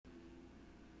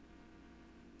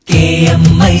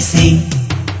KMIC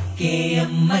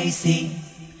KMIC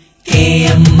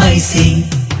KMIC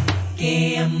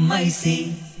KMIC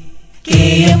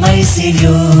KMIC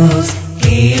News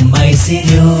KMIC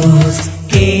News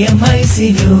KMIC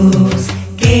News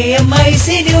KMIC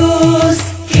News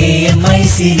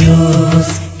KMIC News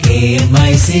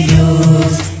KMIC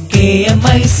News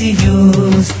KMIC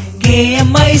News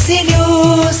KMIC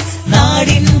News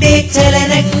നാടിന്റെ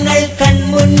ചലനങ്ങൾ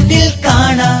കൺമുന്നിൽ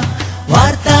കാണാം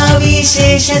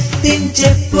വാർത്താവിശേഷത്തിൻ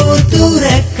ചെപ്പു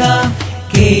തുറക്കാം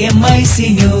KMIC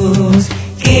News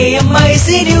KMIC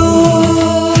News.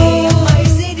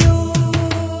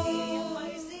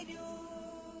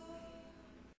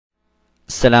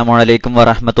 അസ്സലാമു അലൈക്കും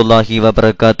വറഹ്മത്തുള്ളാഹി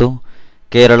വബറകാതുഹു.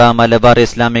 Kerala Malabar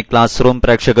Islamic class room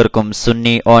പ്രേക്ഷകർക്കും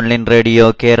Sunni online radio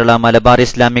Kerala Malabar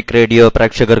Islamic radio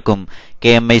പ്രേക്ഷകർക്കും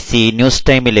KMIC ന്യൂസ്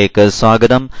ടൈമിലേക്ക്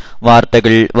സ്വാഗതം.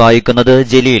 വാർത്തകൾ വായിക്കുന്നത്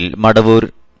ജലീൽ മടവൂർ.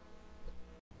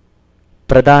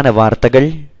 പ്രധാന വാർത്തകൾ.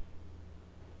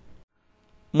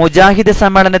 മുജാഹിദ്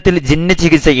സമ്മേളനത്തിൽ ജിന്ന്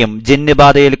ചികിത്സയും ജിന്ന്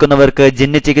ബാധയേൽക്കുന്നവർക്ക്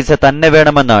ജിന്ന് ചികിത്സ തന്നെ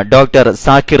വേണമെന്ന് ഡോക്ടർ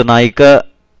സാക്കിർ നായിക്ക്.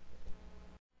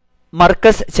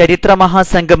 മർക്കസ് ചരിത്ര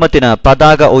മഹാസംഗമത്തിന്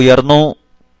പതാക ഉയർന്നു.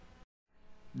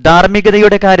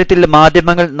 ധാർമ്മികതയുടെ കാര്യത്തിൽ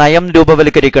മാധ്യമങ്ങൾ നയം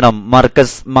രൂപവൽക്കരിക്കണം.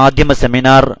 മർക്കസ് മാധ്യമ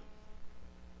സെമിനാർ.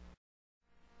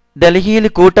 ഡൽഹിയിൽ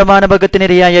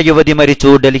കൂട്ടമാനഭംഗത്തിനിരയായ യുവതി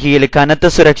മരിച്ചു. ഡൽഹിയിൽ കനത്ത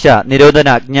സുരക്ഷ,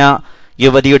 നിരോധനാജ്ഞ.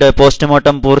 യുവതിയുടെ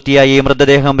പോസ്റ്റ്മോർട്ടം പൂർത്തിയായി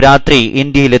മൃതദേഹം രാത്രി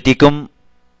ഇന്ത്യയിലെത്തിക്കും.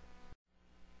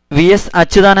 VS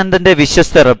അച്യുതാനന്ദന്റെ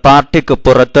വിശ്വസ്തർ പാർട്ടിക്ക്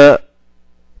പുറത്ത്.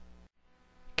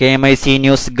 KMIC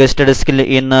ന്യൂസ് ഗസ്റ്റ് ഡെസ്കിൽ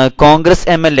ഇന്ന് കോൺഗ്രസ്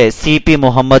MLA CP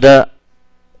മുഹമ്മദ്.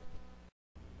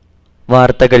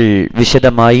 വാർത്തകൾ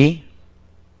വിശദമായി.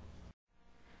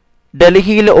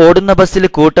 ഡൽഹിയിൽ ഓടുന്ന ബസ്സിൽ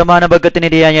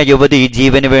കൂട്ടമാനഭംഗത്തിനിരയായ യുവതി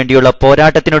ജീവന് വേണ്ടിയുള്ള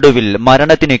പോരാട്ടത്തിനൊടുവിൽ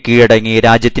മരണത്തിന് കീഴടങ്ങി.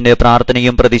 രാജ്യത്തിന്റെ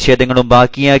പ്രാർത്ഥനയും പ്രതിഷേധങ്ങളും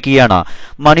ബാക്കിയാക്കിയാണ്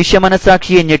മനുഷ്യ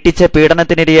മനസാക്ഷിയെ ഞെട്ടിച്ച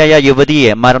പീഡനത്തിനിരയായ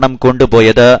യുവതിയെ മരണം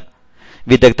കൊണ്ടുപോയത്.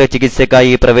 വിദഗ്ധ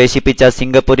ചികിത്സയ്ക്കായി പ്രവേശിപ്പിച്ച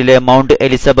സിംഗപ്പൂരിലെ മൗണ്ട്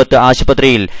എലിസബത്ത്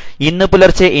ആശുപത്രിയിൽ ഇന്ന്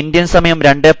പുലർച്ചെ ഇന്ത്യൻ സമയം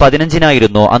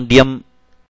 2:15 അന്ത്യം.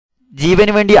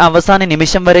 ജീവന് വേണ്ടി അവസാന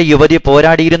നിമിഷം വരെ യുവതി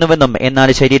പോരാടിയിരുന്നുവെന്നും എന്നാൽ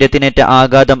ശരീരത്തിനേറ്റ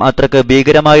ആഘാതം അത്രക്ക്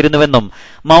ഭീകരമായിരുന്നുവെന്നും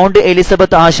മൗണ്ട്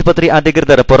എലിസബത്ത് ആശുപത്രി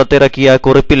അധികൃതർ പുറത്തിറക്കിയ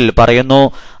കുറിപ്പിൽ പറയുന്നു.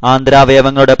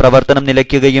 ആന്തരാവയവങ്ങളുടെ പ്രവർത്തനം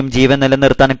നിലയ്ക്കുകയും ജീവൻ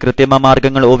നിലനിർത്താൻ കൃത്രിമ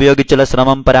മാർഗങ്ങൾ ഉപയോഗിച്ചുള്ള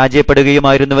ശ്രമം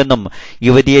പരാജയപ്പെടുകയുമായിരുന്നുവെന്നും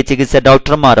യുവതിയെ ചികിത്സ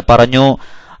ഡോക്ടർമാർ പറഞ്ഞു.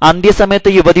 അന്ത്യസമയത്ത്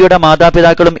യുവതിയുടെ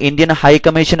മാതാപിതാക്കളും ഇന്ത്യൻ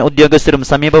ഹൈക്കമ്മീഷൻ ഉദ്യോഗസ്ഥരും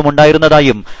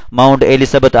സമീപമുണ്ടായിരുന്നതായും മൗണ്ട്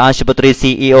എലിസബത്ത് ആശുപത്രി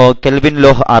CEO കെൽവിൻ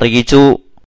ലോഹ് അറിയിച്ചു.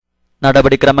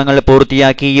 നടപടിക്രമങ്ങൾ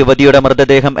പൂർത്തിയാക്കി യുവതിയുടെ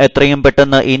മൃതദേഹം എത്രയും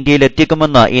പെട്ടെന്ന്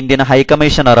ഇന്ത്യയിലെത്തിക്കുമെന്ന് ഇന്ത്യൻ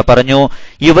ഹൈക്കമ്മീഷണർ പറഞ്ഞു.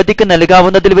 യുവതിക്ക്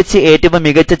നൽകാവുന്നതിൽ വെച്ച് ഏറ്റവും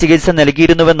മികച്ച ചികിത്സ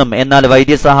നൽകിയിരുന്നുവെന്നും എന്നാൽ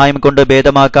വൈദ്യസഹായം കൊണ്ട്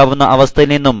ഭേദമാക്കാവുന്ന അവസ്ഥയിൽ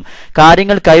നിന്നും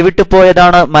കാര്യങ്ങൾ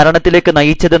കൈവിട്ടുപോയതാണ് മരണത്തിലേക്ക്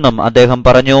നയിച്ചതെന്നും അദ്ദേഹം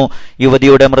പറഞ്ഞു.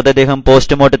 യുവതിയുടെ മൃതദേഹം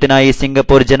പോസ്റ്റ്മോർട്ടത്തിനായി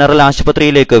സിംഗപ്പൂർ ജനറൽ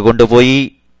ആശുപത്രിയിലേക്ക് കൊണ്ടുപോയി.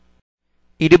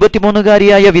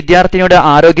 23-കാരിയായ വിദ്യാർത്ഥിനിയുടെ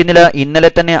ആരോഗ്യനില ഇന്നലെ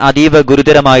തന്നെ അതീവ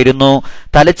ഗുരുതരമായിരുന്നു.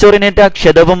 തലച്ചോറിനേറ്റ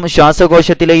ക്ഷതവും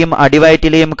ശ്വാസകോശത്തിലെയും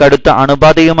അടിവയറ്റിലെയും കടുത്ത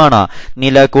അണുബാധയുമാണ്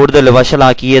നില കൂടുതൽ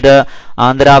വഷളാക്കിയത്.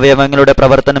 ആന്തരാവയവങ്ങളുടെ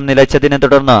പ്രവർത്തനം നിലച്ചതിനെ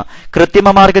തുടർന്ന് കൃത്രിമ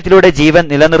മാർഗത്തിലൂടെ ജീവൻ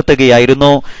നിലനിർത്തുകയായിരുന്നു.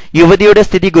 യുവതിയുടെ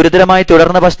സ്ഥിതി ഗുരുതരമായി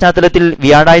തുടർന്ന പശ്ചാത്തലത്തിൽ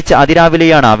വ്യാഴാഴ്ച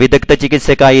അതിരാവിലെയാണ് വിദഗ്ധ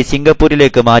ചികിത്സയ്ക്കായി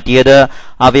സിംഗപ്പൂരിലേക്ക് മാറ്റിയത്.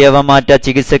 അവയവമാറ്റ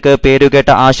ചികിത്സയ്ക്ക് പേരുകേട്ട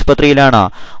ആശുപത്രിയിലാണ്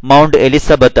മൗണ്ട്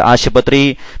എലിസബത്ത് ആശുപത്രി.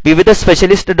 വിവിധ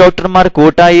സ്പെഷ്യലിസ്റ്റ് ഡോക്ടർമാർ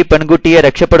കൂട്ടായി പെൺകുട്ടിയെ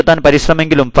രക്ഷപ്പെടുത്താൻ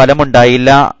പരിശ്രമെങ്കിലും ഫലമുണ്ടായില്ല.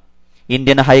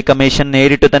 ഇന്ത്യൻ ഹൈക്കമ്മീഷൻ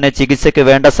നേരിട്ടു തന്നെ ചികിത്സയ്ക്ക്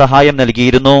വേണ്ട സഹായം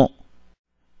നൽകിയിരുന്നു.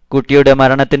 കുട്ടിയുടെ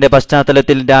മരണത്തിന്റെ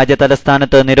പശ്ചാത്തലത്തിൽ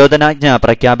രാജ്യതലസ്ഥാനത്ത് നിരോധനാജ്ഞ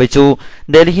പ്രഖ്യാപിച്ചു.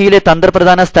 ഡൽഹിയിലെ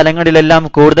തന്ത്രപ്രധാന സ്ഥലങ്ങളിലെല്ലാം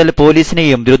കൂടുതൽ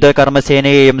പോലീസിനെയും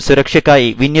ദ്രുതകർമ്മസേനയെയും സുരക്ഷയ്ക്കായി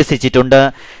വിന്യസിച്ചിട്ടുണ്ട്.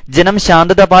 ജനം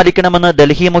ശാന്തത പാലിക്കണമെന്ന്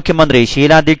ഡൽഹി മുഖ്യമന്ത്രി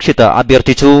ഷീലാ ദീക്ഷിത്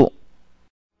അഭ്യർത്ഥിച്ചു.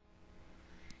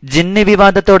 ജിന്ന്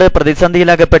വിവാദത്തോടെ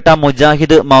പ്രതിസന്ധിയിലകപ്പെട്ട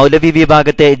മുജാഹിദ് മൗലവി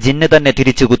വിഭാഗത്തെ ജിന്ന് തന്നെ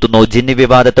തിരിച്ചുകുത്തുന്നു. ജിന്ന്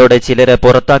വിവാദത്തോടെ ചിലരെ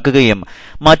പുറത്താക്കുകയും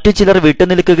മറ്റു ചിലർ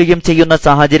വിട്ടുനിൽക്കുകയും ചെയ്യുന്ന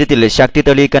സാഹചര്യത്തിൽ ശക്തി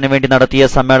തെളിയിക്കാൻ വേണ്ടി നടത്തിയ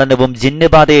സമ്മേളനവും ജിന്ന്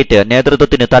ബാധയേറ്റ്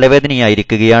നേതൃത്വത്തിന്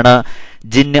തലവേദനയായിരിക്കുകയാണ്.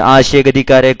 ജിന്ന്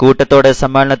ആശയഗതിക്കാരെ കൂട്ടത്തോടെ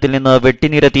സമ്മേളനത്തിൽ നിന്ന്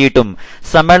വെട്ടിനിരത്തിയിട്ടും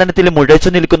സമ്മേളനത്തിൽ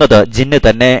മുഴച്ചു നിൽക്കുന്നത് ജിന്ന്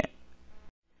തന്നെ.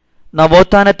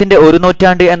 നവോത്ഥാനത്തിന്റെ 1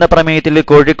 നൂറ്റാണ്ട് എന്ന പ്രമേയത്തിൽ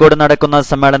കോഴിക്കോട് നടക്കുന്ന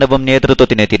സമ്മേളനവും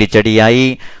നേതൃത്വത്തിന് തിരിച്ചടിയായി.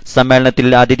 സമ്മേളനത്തിൽ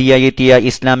അതിഥിയായി എത്തിയ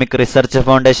Islamic research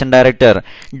foundation director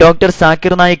doctor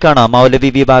Zakir നായിക്കാണ്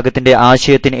മൗലവി വിഭാഗത്തിന്റെ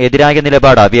ആശയത്തിന് എതിരായ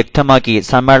നിലപാട് വ്യക്തമാക്കി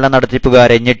സമ്മേളന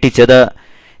നടത്തിപ്പുകാരെ ഞെട്ടിച്ചത്.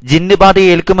 ജിന്ന് ബാധ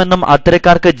ഏൽക്കുമെന്നും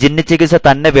അത്തരക്കാർക്ക് ജിന്ന് ചികിത്സ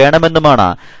തന്നെ വേണമെന്നുമാണ്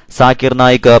സാക്കിർ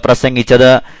നായിക്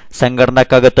പ്രസംഗിച്ചത്.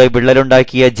 സംഘടനക്കകത്ത്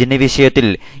വിള്ളലുണ്ടാക്കിയ ജിന്ന് വിഷയത്തിൽ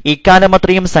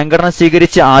ഇക്കാലമത്രയും സംഘടന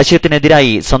സ്വീകരിച്ച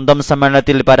ആശയത്തിനെതിരായി സ്വന്തം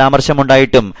സമ്മേളനത്തിൽ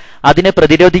പരാമർശമുണ്ടായിട്ടും അതിനെ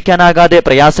പ്രതിരോധിക്കാനാകാതെ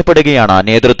പ്രയാസപ്പെടുകയാണ്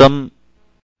നേതൃത്വം.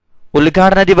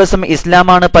 ഉദ്ഘാടന ദിവസം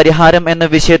ഇസ്ലാമാണ് പരിഹാരം എന്ന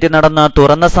വിഷയത്തിൽ നടന്ന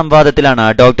തുറന്ന സംവാദത്തിലാണ്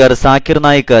ഡോക്ടർ സാക്കിർ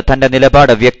നായിക് തന്റെ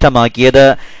നിലപാട് വ്യക്തമാക്കിയത്.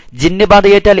 ജിന്ന്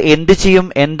ബാധയേറ്റാൽ എന്തു ചെയ്യും,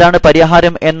 എന്താണ്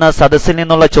പരിഹാരം എന്ന സദസ്സിൽ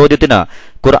നിന്നുള്ള ചോദ്യത്തിന്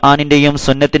ഖുർആനിന്റെയും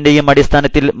സുന്നത്തിന്റെയും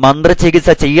അടിസ്ഥാനത്തിൽ മന്ത്രചികിത്സ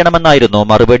ചെയ്യണമെന്നായിരുന്നു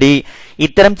മറുപടി.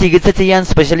 ഇത്തരം ചികിത്സ ചെയ്യാൻ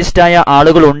സ്പെഷ്യലിസ്റ്റായ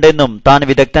ആളുകൾ ഉണ്ടെന്നും താൻ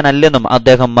വിദഗ്ധനല്ലെന്നും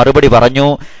അദ്ദേഹം മറുപടി പറഞ്ഞു.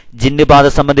 ജിന്ന് ബാധ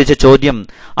സംബന്ധിച്ച ചോദ്യം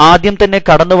ആദ്യം തന്നെ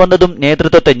കടന്നുവന്നതും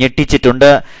നേതൃത്വത്തെ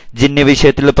ഞെട്ടിച്ചിട്ടുണ്ട്. ജിന്ന്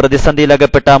വിഷയത്തിൽ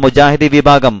പ്രതിസന്ധിയിലകപ്പെട്ട മുജാഹിദി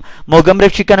വിഭാഗം മുഖം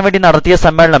രക്ഷിക്കാൻ വേണ്ടി നടത്തിയ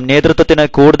സമ്മേളനം നേതൃത്വത്തിന്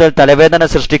കൂടുതൽ തലവേദന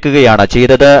സൃഷ്ടിക്കുകയാണ്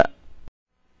ചെയ്തത്.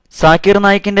 സാക്കിർ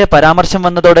നായിക്കിന്റെ പരാമർശം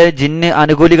വന്നതോടെ ജിന്ന്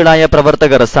അനുകൂലികളായ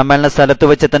പ്രവർത്തകർ സമ്മേളന സ്ഥലത്ത്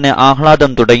വെച്ച് തന്നെ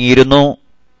ആഹ്ലാദം തുടങ്ങിയിരുന്നു.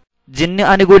 ജിന്ന്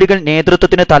അനുകൂലികൾ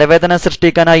നേതൃത്വത്തിന് തലവേദന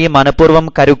സൃഷ്ടിക്കാനായി മനഃപൂർവ്വം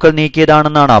കരുക്കൾ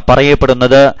നീക്കിയതാണെന്നാണ്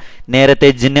പറയപ്പെടുന്നത്. നേരത്തെ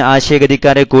ജിന്ന്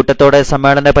ആശയഗതിക്കാരെ കൂട്ടത്തോടെ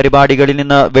സമ്മേളന പരിപാടികളിൽ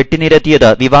നിന്ന് വെട്ടിനിരത്തിയത്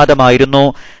വിവാദമായിരുന്നു.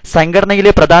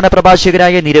 സംഘടനയിലെ പ്രധാന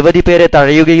പ്രഭാഷകരായ നിരവധി പേരെ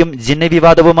തഴയുകയും ജിന്ന്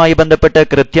വിവാദവുമായി ബന്ധപ്പെട്ട്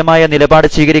കൃത്യമായ നിലപാട്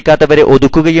സ്വീകരിക്കാത്തവരെ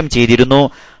ഒതുക്കുകയും ചെയ്തിരുന്നു.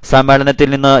 സമ്മേളനത്തിൽ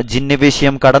നിന്ന് ജിന്ന്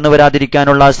വിഷയം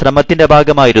കടന്നുവരാതിരിക്കാനുള്ള ശ്രമത്തിന്റെ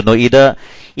ഭാഗമായിരുന്നു ഇത്.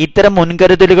 ഇത്തരം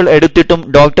മുൻകരുതലുകൾ എടുത്തിട്ടും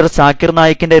ഡോക്ടർ സാക്കിർ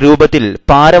നായിക്കിന്റെ രൂപത്തിൽ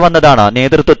പാര വന്നതാണ്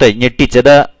നേതൃത്വത്തെ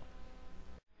ഞെട്ടിച്ചത്.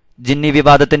 ജിന്നി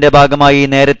വിവാദത്തിന്റെ ഭാഗമായി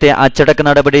നേരത്തെ അച്ചടക്ക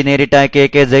നടപടി നേരിട്ട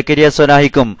കെ സക്കരിയ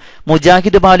സ്വലാഹിക്കും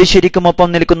മുജാഹിദ് ബാലുശ്ശേരിക്കുമൊപ്പം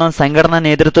നിൽക്കുന്ന സംഘടനാ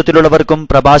നേതൃത്വത്തിലുള്ളവർക്കും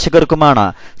പ്രഭാഷകർക്കുമാണ്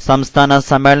സംസ്ഥാന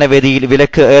സമ്മേളന വേദിയിൽ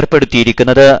വിലക്ക്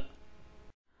ഏർപ്പെടുത്തിയിരിക്കുന്നത്.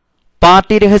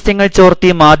 പാർട്ടി രഹസ്യങ്ങൾ ചോർത്തി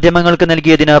മാധ്യമങ്ങൾക്ക്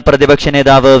നൽകിയതിന് പ്രതിപക്ഷ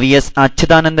നേതാവ് VS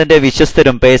അച്യുതാനന്ദന്റെ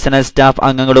വിശ്വസ്തരും പേഴ്സണൽ സ്റ്റാഫ്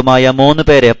അംഗങ്ങളുമായ 3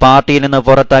 പേരെ പാർട്ടിയിൽ നിന്ന്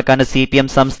പുറത്താക്കാൻ CPM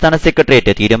സംസ്ഥാന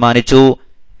സെക്രട്ടേറിയറ്റ് തീരുമാനിച്ചു.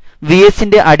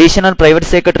 VSന്റെ additional private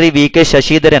secretary VK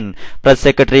Sasidharan, press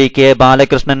secretary K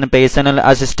Balakrishnan, personal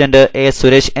assistant A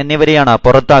Suresh എന്നിവരെയാണ്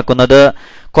പുറത്താക്കുന്നത്.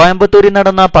 കോയമ്പത്തൂരിൽ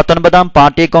നടന്ന 19ാം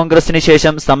പാർട്ടി കോൺഗ്രസിന്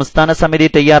ശേഷം സംസ്ഥാന സമിതി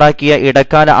തയ്യാറാക്കിയ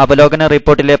ഇടക്കാല അവലോകന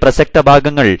റിപ്പോർട്ടിലെ പ്രസക്ത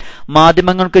ഭാഗങ്ങൾ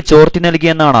മാധ്യമങ്ങൾക്ക് ചോർത്തി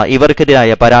നൽകിയെന്നാണ്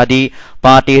ഇവർക്കെതിരായ പരാതി.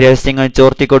 പാർട്ടി രഹസ്യങ്ങൾ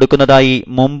ചോർത്തിക്കൊടുക്കുന്നതായി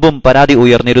മുമ്പും പരാതി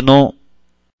ഉയർന്നിരുന്നു.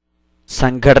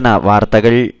 സംഘടനാ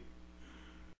വാർത്തകൾ.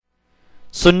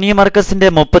 സുന്നി മർക്കസിന്റെ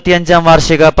 35ാം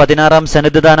വാർഷിക 16ാം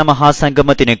സന്നദ്ധദാന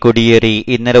മഹാസംഗമത്തിന് കൊടിയേറി.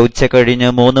 ഇന്നലെ ഉച്ചകഴിഞ്ഞ്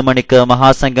 3 മണിക്ക്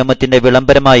മഹാസംഗമത്തിന്റെ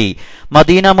വിളംബരമായി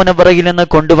മദീന മുനവ്വറയിൽ നിന്ന്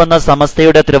കൊണ്ടുവന്ന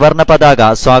സമസ്തയുടെ ത്രിവർണ്ണ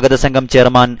പതാക സ്വാഗത സംഘം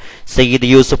ചെയർമാൻ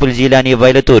സയ്യിദ് യൂസുഫുൽ ജീലാനി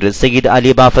വൈലത്തൂർ, സയ്യിദ്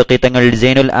അലി ബാഫഖി തങ്ങൾ,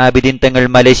 ജൈനുൽ ആബിദീൻ തങ്ങൾ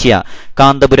മലേഷ്യ,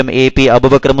 കാന്തപുരം AP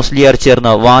അബൂബക്കർ മുസ്ലിയാർ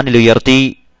ചേർന്ന് വാനിലുയർത്തി.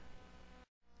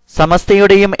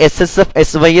 സമസ്തയുടെയും SSF,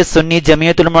 SYS, സുന്നി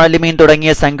ജമിയത്തുൽ മുഅല്ലിമീൻ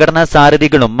തുടങ്ങിയ സംഘടനാ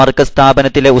സാരഥികളും മർക്കസ്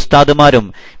സ്ഥാപനത്തിലെ ഉസ്താദുമാരും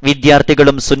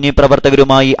വിദ്യാർത്ഥികളും സുന്നി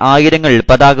പ്രവർത്തകരുമായി ആയിരങ്ങൾ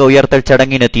പതാക ഉയർത്തൽ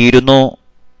ചടങ്ങിനെത്തിയിരുന്നു.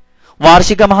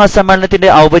 വാർഷിക മഹാസമ്മേളനത്തിന്റെ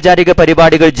ഔപചാരിക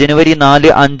പരിപാടികൾ ജനുവരി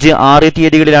 4, 5, 6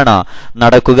 തീയതികളിലാണ്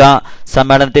നടക്കുക.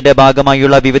 സമ്മേളനത്തിന്റെ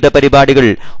ഭാഗമായുള്ള വിവിധ പരിപാടികൾ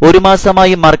 1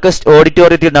 മാസമായി മർക്കസ്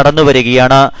ഓഡിറ്റോറിയത്തിൽ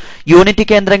നടന്നുവരികയാണ്. യൂണിറ്റ്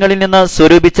കേന്ദ്രങ്ങളിൽ നിന്ന്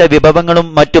സ്വരൂപിച്ച വിഭവങ്ങളും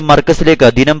മറ്റും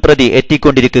മർക്കസിലേക്ക് ദിനംപ്രതി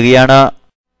എത്തിക്കൊണ്ടിരിക്കുകയാണ്.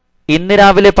 ഇന്ന്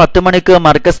രാവിലെ 10 മണിക്ക്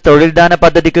മർക്കസ് തൊഴിൽദാന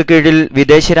പദ്ധതിക്ക് കീഴിൽ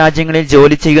വിദേശ രാജ്യങ്ങളിൽ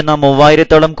ജോലി ചെയ്യുന്ന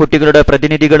 3000-ഓളം കുട്ടികളുടെ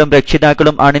പ്രതിനിധികളും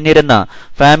രക്ഷിതാക്കളും അണിനിരന്ന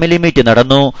ഫാമിലി മീറ്റ്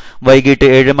നടന്നു. വൈകിട്ട്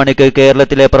 7 മണിക്ക്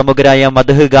കേരളത്തിലെ പ്രമുഖരായ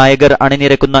മദ്ഹ് ഗായകർ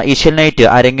അണിനിരക്കുന്ന ഇശൽ നൈറ്റ്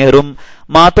അരങ്ങേറും.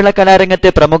 മാപ്പിള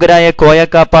കലാരംഗത്തെ പ്രമുഖരായ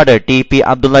കോയക്കാപ്പാട്, TP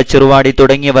അബ്ദുള്ള ചെറുവാടി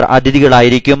തുടങ്ങിയവർ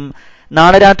അതിഥികളായിരിക്കും.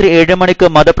 നാളെ രാത്രി 7 മണിക്ക്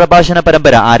മതപ്രഭാഷണ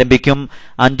പരമ്പര ആരംഭിക്കും.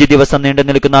 5 ദിവസം നീണ്ടു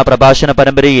നിൽക്കുന്ന പ്രഭാഷണ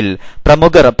പരമ്പരയിൽ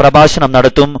പ്രമുഖർ പ്രഭാഷണം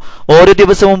നടത്തും. ഓരോ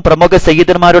ദിവസവും പ്രമുഖ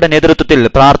സയ്യിദന്മാരുടെ നേതൃത്വത്തിൽ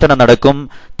പ്രാർത്ഥന നടക്കും.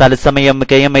 തത്സമയം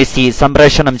KMIC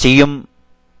സംപ്രേഷണം ചെയ്യും.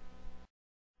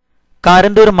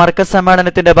 കാരന്തൂർ മർക്കസ്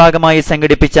സമ്മേളനത്തിന്റെ ഭാഗമായി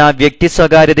സംഘടിപ്പിച്ച വ്യക്തി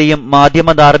സ്വകാര്യതയും മാധ്യമ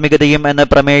ധാർമ്മികതയും എന്ന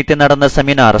പ്രമേയത്തിൽ നടന്ന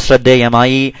സെമിനാർ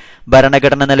ശ്രദ്ധേയമായി.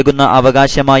 ഭരണഘടന നൽകുന്ന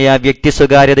അവകാശമായ വ്യക്തി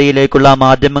സ്വകാര്യതയിലേക്കുള്ള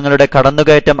മാധ്യമങ്ങളുടെ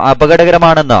കടന്നുകയറ്റം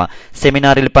അപകടകരമാണെന്ന്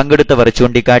സെമിനാറിൽ പങ്കെടുത്തവർ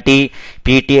ചൂണ്ടിക്കാട്ടി.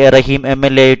 PT റഹീം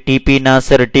MLA, TP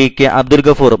Nasar, TK Abdul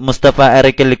Gafoor, Mustafa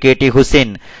എറക്കൽ, KT Hussain,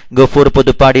 Gafoor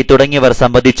Puthuppadi തുടങ്ങിയവർ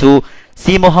സംബന്ധിച്ചു. C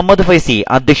മുഹമ്മദ് ഫൈസി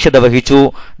അധ്യക്ഷത വഹിച്ചു.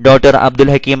 ഡോക്ടർ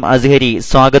അബ്ദുൽ ഹക്കീം അസ്ഹരി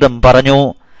സ്വാഗതം പറഞ്ഞു.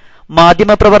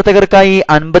 മാധ്യമപ്രവർത്തകർക്കായി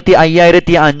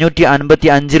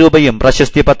 55,555 രൂപയും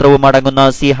പ്രശസ്തി പത്രവും അടങ്ങുന്ന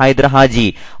C Hyder Haji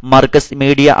Markaz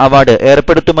media award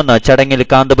ഏർപ്പെടുത്തുമെന്ന് ചടങ്ങിൽ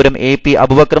കാന്തപുരം AP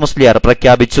അബൂബക്കർ മുസ്ലിയാർ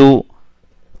പ്രഖ്യാപിച്ചു.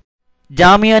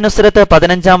 ജാമിയ നുസ്രത്ത്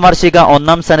 15ാം വാർഷിക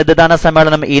 1ാം സന്നദ്ധദാന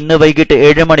സമ്മേളനം ഇന്ന് വൈകിട്ട്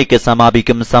 7 മണിക്ക്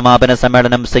സമാപിക്കും. സമാപന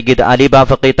സമ്മേളനം സയ്യിദ് അലി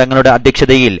ബാഫഖി തങ്ങളുടെ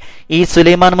അധ്യക്ഷതയിൽ E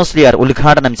സുലൈമാൻ മുസ്ലിയാർ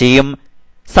ഉദ്ഘാടനം ചെയ്യും.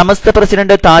 സമസ്ത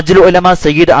പ്രസിഡന്റ് താജുൽ ഉലമ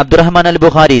സയ്യിദ് അബ്ദുറഹ്മാൻ അൽ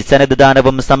ബുഖാരി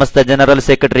സനദ്ദാനവും സമസ്ത general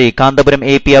secretary Kanthapuram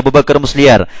AP Abubakar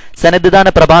Musliyar സനദ്ദാന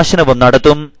പ്രഭാഷണവും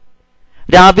നടത്തും.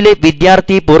 രാവിലെ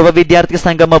വിദ്യാർത്ഥി പൂർവ്വ വിദ്യാർത്ഥി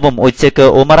സംഗമവും ഉച്ചയ്ക്ക്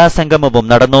ഉമറ സംഗമവും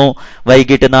നടന്നു.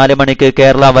 വൈകിട്ട് 4 മണിക്ക്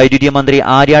കേരള വൈദ്യുതി മന്ത്രി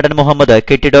ആര്യാടൻ മുഹമ്മദ്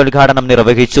കെട്ടിടോദ്ഘാടനം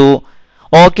നിർവഹിച്ചു.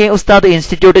 OK ഉസ്താദ്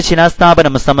ഇൻസ്റ്റിറ്റ്യൂട്ട്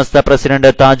ശിലാസ്ഥാപനം സമസ്ത പ്രസിഡന്റ്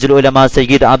താജുൽ ഉലമ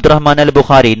സയ്യിദ് അബ്ദുറഹ്മാൻ അൽ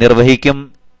ബുഖാരി നിർവഹിക്കും.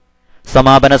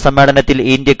 സമാപന സമ്മേളനത്തിൽ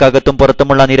ഇന്ത്യക്കകത്തും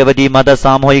പുറത്തുമുള്ള നിരവധി മത,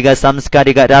 സാമൂഹിക,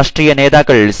 സാംസ്കാരിക, രാഷ്ട്രീയ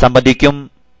നേതാക്കൾ സംബന്ധിക്കും.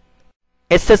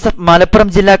 SSF മലപ്പുറം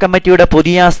ജില്ലാ കമ്മിറ്റിയുടെ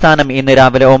പുതിയ ആസ്ഥാനം ഇന്ന്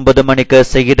രാവിലെ 9 മണിക്ക്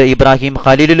സയ്യിദ് ഇബ്രാഹിം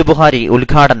ഖലീലുൽ ബുഖാരി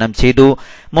ഉദ്ഘാടനം ചെയ്തു.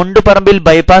 മുണ്ടുപറമ്പിൽ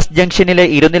ബൈപ്പാസ് ജംഗ്ഷനിലെ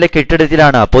ഇരുനില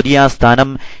കെട്ടിടത്തിലാണ് പുതിയ ആസ്ഥാനം.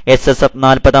 SSF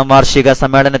 40ാം വാർഷിക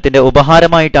സമ്മേളനത്തിന്റെ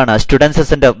ഉപഹാരമായിട്ടാണ് സ്റ്റുഡൻസ്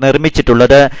സെന്റർ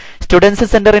നിർമ്മിച്ചിട്ടുള്ളത്. സ്റ്റുഡൻസ്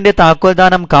സെന്ററിന്റെ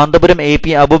താക്കോൽദാനം കാന്തപുരം AP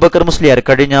അബൂബക്കർ മുസ്ലിയാർ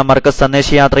കഴിഞ്ഞ മർക്കസ്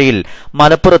സന്ദേശയാത്രയിൽ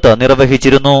മലപ്പുറത്ത്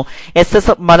നിർവഹിച്ചിരുന്നു.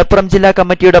 SSF മലപ്പുറം ജില്ലാ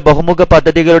കമ്മിറ്റിയുടെ ബഹുമുഖ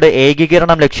പദ്ധതികളുടെ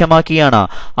ഏകീകരണം ലക്ഷ്യമാക്കിയാണ്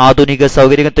ആധുനിക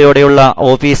സൗകര്യത്തോടെയുള്ള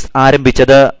ഓഫീസ്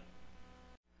ആരംഭിച്ചത്.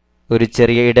 ഒരു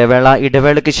ചെറിയ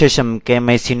ഇടവേളയ്ക്ക് ശേഷം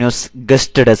Kmic ന്യൂസ്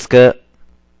ഗസ്റ്റ് ഡെസ്ക്.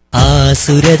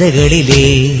 ആസുരതകളിലെ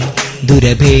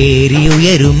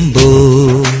ദുരഭേരിയുയരുമ്പോ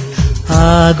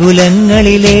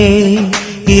ആകുലങ്ങളിലെ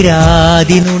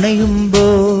ഇരാതി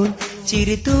നുണയുമ്പോൾ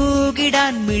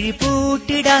ചിരിതൂകിടാൻ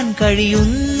മിഴിപൂട്ടിടാൻ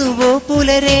കഴിയുന്നുവോ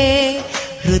പുലരെ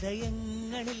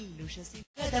ഹൃദയങ്ങളിൽ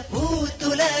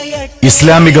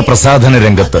ഇസ്ലാമിക പ്രസാധന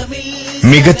രംഗത്ത്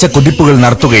മികച്ച കുതിപ്പുകൾ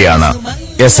നടത്തുകയാണ്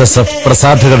SSF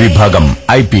പ്രസാധക വിഭാഗം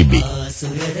IPB.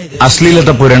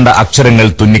 അശ്ലീലത പുരണ്ട അക്ഷരങ്ങൾ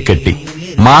തുന്നിക്കെട്ടി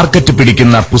മാർക്കറ്റ്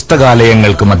പിടിക്കുന്ന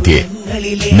പുസ്തകാലയങ്ങൾക്ക് മധ്യേ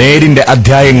നേരിന്റെ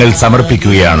അധ്യായങ്ങൾ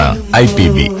സമർപ്പിക്കുകയാണ്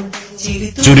IPB.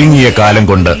 ചുരുങ്ങിയ കാലം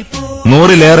കൊണ്ട്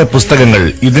 100-ലേറെ പുസ്തകങ്ങൾ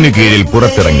ഇതിനു കീഴിൽ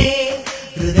പുറത്തിറങ്ങി.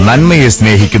 നന്മയെ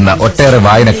സ്നേഹിക്കുന്ന ഒട്ടേറെ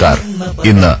വായനക്കാർ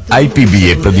ഇന്ന്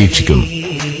IPBയെ പ്രതീക്ഷിക്കുന്നു.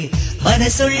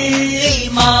 മനസ്സുള്ളിൽ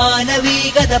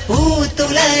മാനവികത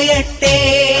പൂത്തുലയട്ടെ,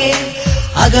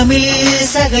 അകമിൽ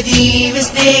സഹജീവി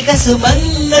സ്നേഹ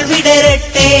സുമങ്ങൾ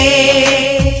വിടരട്ടെ.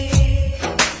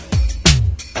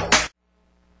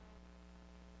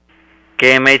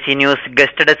 Kmic ന്യൂസ്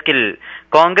ഗസ്റ്റ് ഡെസ്കിൽ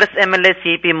കോൺഗ്രസ് MLA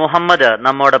CP മുഹമ്മദ്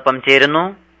നമ്മോടൊപ്പം ചേരുന്നു.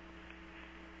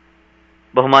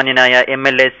 ബഹുമാന്യനായ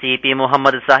MLA CP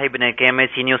Muhammad സാഹിബിന്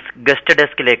Kmic news guest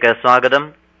ഡെസ്കിലേക്ക് സ്വാഗതം.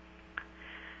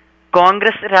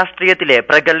 കോൺഗ്രസ് രാഷ്ട്രീയത്തിലെ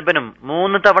പ്രഗത്ഭനും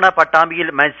 3 തവണ പട്ടാമ്പിയിൽ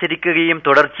മത്സരിക്കുകയും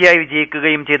തുടർച്ചയായി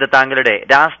വിജയിക്കുകയും ചെയ്ത താങ്കളുടെ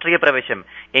രാഷ്ട്രീയ പ്രവേശം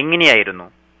എങ്ങനെയായിരുന്നു?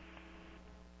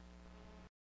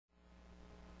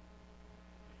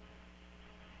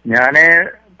 ഞാന്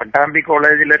പട്ടാമ്പി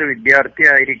കോളേജിലൊരു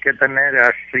വിദ്യാർത്ഥിയായിരിക്കെ തന്നെ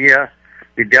രാഷ്ട്രീയ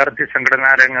വിദ്യാർത്ഥി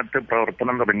സംഘടനാ രംഗത്ത്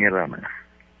പ്രവർത്തനം തുടങ്ങിയതാണ്.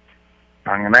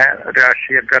 അങ്ങനെ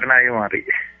രാഷ്ട്രീയക്കാരനായി മാറി.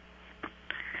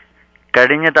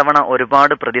 കഴിഞ്ഞ തവണ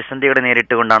ഒരുപാട് പ്രതിസന്ധികൾ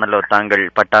നേരിട്ടുകൊണ്ടാണല്ലോ താങ്കൾ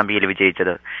പട്ടാമ്പിയിൽ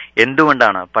വിജയിച്ചത്.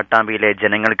 എന്തുകൊണ്ടാണ് പട്ടാമ്പിയിലെ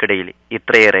ജനങ്ങൾക്കിടയിൽ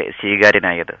ഇത്രയേറെ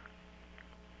സ്വീകാര്യനായത്?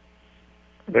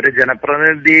 ഒരു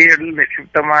ജനപ്രതിനിധിയിൽ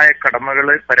നിക്ഷിപ്തമായ കടമകൾ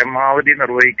പരമാവധി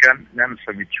നിർവഹിക്കാൻ ഞാൻ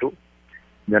ശ്രമിച്ചു.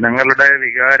 ജനങ്ങളുടെ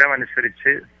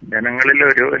വികാരമനുസരിച്ച് ജനങ്ങളിൽ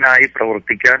ഒരുവനായി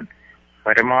പ്രവർത്തിക്കാൻ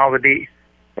പരമാവധി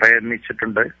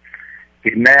പ്രയത്നിച്ചിട്ടുണ്ട്.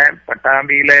 പിന്നെ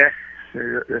പട്ടാമ്പിയിലെ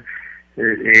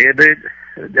ഏത്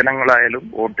ജനങ്ങളായാലും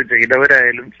വോട്ട്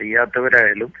ചെയ്തവരായാലും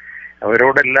ചെയ്യാത്തവരായാലും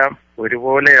അവരോടെല്ലാം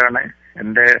ഒരുപോലെയാണ്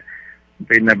എൻ്റെ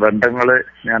ബന്ധങ്ങൾ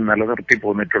ഞാൻ നിലനിർത്തി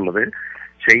പോന്നിട്ടുള്ളത്.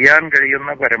 ചെയ്യാൻ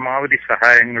കഴിയുന്ന പരമാവധി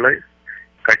സഹായങ്ങള്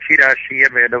കക്ഷി രാഷ്ട്രീയ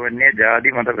ഭേദമന്യേ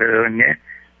ജാതി മത ഭേദമന്യേ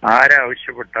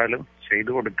ആരാവശ്യപ്പെട്ടാലും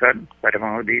ചെയ്തു കൊടുക്കാൻ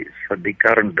പരമാവധി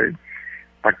ശ്രദ്ധിക്കാറുണ്ട്.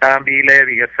 പട്ടാമ്പിയിലെ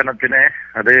വികസനത്തിന്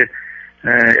അത്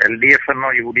LDF എന്നോ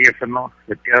UDF എന്നോ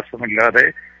വ്യത്യാസമില്ലാതെ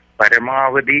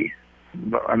പരമാവധി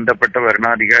ബന്ധപ്പെട്ട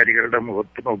ഭരണാധികാരികളുടെ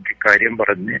മുഖത്ത് നോക്കി കാര്യം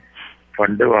പറഞ്ഞ്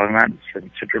ഫണ്ട് വാങ്ങാൻ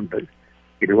ശ്രമിച്ചിട്ടുണ്ട്.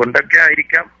 ഇതുകൊണ്ടൊക്കെ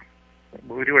ആയിരിക്കാം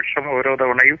ഭൂരിപക്ഷം ഓരോ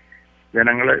തവണയും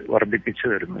ജനങ്ങള് വർദ്ധിപ്പിച്ചു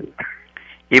തരുന്നത്.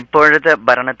 ഇപ്പോഴത്തെ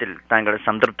ഭരണത്തിൽ താങ്കൾ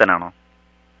സംതൃപ്തനാണോ?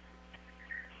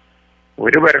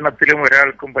 ഒരു ഭരണത്തിലും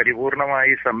ഒരാൾക്കും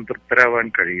പരിപൂർണമായി സംതൃപ്തരാവാൻ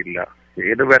കഴിയില്ല.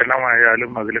 ഏത്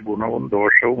ഭരണമായാലും അതിൽ ഗുണവും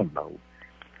ദോഷവും ഉണ്ടാവും.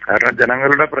 കാരണം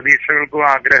ജനങ്ങളുടെ പ്രതീക്ഷകൾക്കും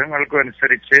ആഗ്രഹങ്ങൾക്കും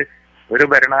അനുസരിച്ച് ഒരു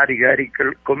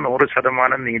ഭരണാധികാരികൾക്കും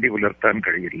 100% നീതി പുലർത്താൻ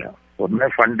കഴിയില്ല. ഒന്ന്,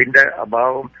 ഫണ്ടിന്റെ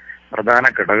അഭാവം പ്രധാന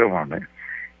ഘടകമാണ്.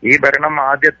 ഈ ഭരണം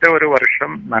ആദ്യത്തെ ഒരു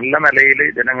വർഷം നല്ല നിലയിൽ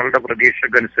ജനങ്ങളുടെ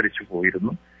പ്രതീക്ഷക്കനുസരിച്ച്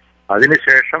പോയിരുന്നു.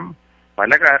 അതിനുശേഷം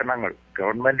പല കാരണങ്ങൾ,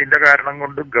 ഗവൺമെന്റിന്റെ കാരണം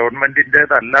കൊണ്ടും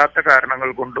ഗവൺമെന്റിന്റേതല്ലാത്ത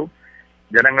കാരണങ്ങൾ കൊണ്ടും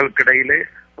ജനങ്ങൾക്കിടയിൽ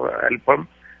അല്പം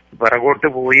പിറകോട്ട്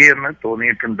പോയി എന്ന്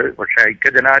തോന്നിയിട്ടുണ്ട്. പക്ഷെ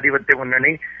ഐക്യജനാധിപത്യ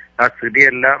മുന്നണി ആ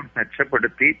സ്ഥിതിയെല്ലാം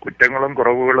മെച്ചപ്പെടുത്തി കുറ്റങ്ങളും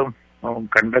കുറവുകളും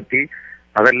കണ്ടെത്തി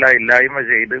അതെല്ലാം ഇല്ലായ്മ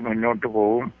ചെയ്ത് മുന്നോട്ട്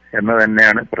പോകും എന്ന്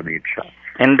തന്നെയാണ് പ്രതീക്ഷ.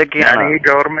 എന്തൊക്കെയാണ് ഈ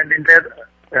ഗവൺമെന്റിന്റെ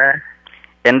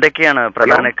എന്തൊക്കെയാണ്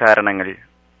പ്രധാന കാരണങ്ങൾ?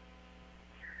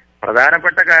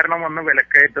 പ്രധാനപ്പെട്ട കാരണം ഒന്ന്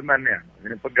വിലക്കയറ്റം തന്നെയാണ്.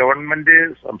 ഇതിനിപ്പോ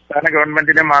സംസ്ഥാന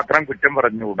ഗവൺമെന്റിനെ മാത്രം കുറ്റം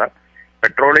പറഞ്ഞുകൂടാ.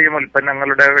 പെട്രോളിയം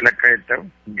ഉൽപ്പന്നങ്ങളുടെ വിലക്കയറ്റം,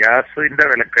 ഗ്യാസിന്റെ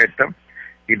വിലക്കയറ്റം,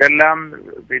 ഇതെല്ലാം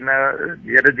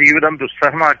ജനജീവിതം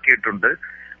ദുസ്സഹമാക്കിയിട്ടുണ്ട്.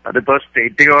 അതിപ്പോ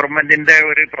സ്റ്റേറ്റ് ഗവൺമെന്റിന്റെ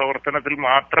ഒരു പ്രവർത്തനത്തിൽ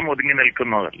മാത്രം ഒതുങ്ങി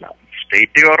നിൽക്കുന്നതല്ല.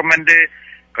 സ്റ്റേറ്റ് ഗവൺമെന്റ്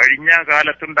കഴിഞ്ഞ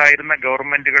കാലത്തുണ്ടായിരുന്ന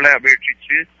ഗവൺമെന്റുകളെ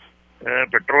അപേക്ഷിച്ച്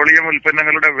പെട്രോളിയം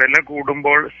ഉൽപ്പന്നങ്ങളുടെ വില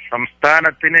കൂടുമ്പോൾ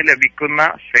സംസ്ഥാനത്തിന് ലഭിക്കുന്ന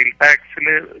സെയിൽ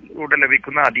ടാക്സിലൂടെ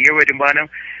ലഭിക്കുന്ന അധിക വരുമാനം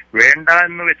വേണ്ട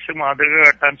എന്ന് വെച്ച് മാതൃക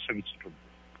കാട്ടാൻ ശ്രമിച്ചിട്ടുണ്ട്.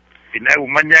 പിന്നെ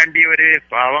ഉമ്മൻചാണ്ടി ഒരു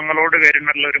പാവങ്ങളോട്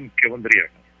കരുണുള്ള ഒരു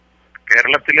മുഖ്യമന്ത്രിയാണ്.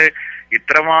 കേരളത്തില്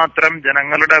ഇത്രമാത്രം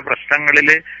ജനങ്ങളുടെ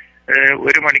പ്രശ്നങ്ങളില്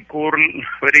ഒരു മണിക്കൂറിൽ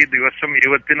ഒരു ദിവസം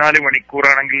 24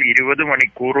 മണിക്കൂറാണെങ്കിൽ 20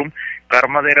 മണിക്കൂറും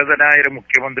കർമ്മനിരതനായ ഒരു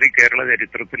മുഖ്യമന്ത്രി കേരള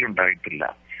ചരിത്രത്തിൽ ഉണ്ടായിട്ടില്ല.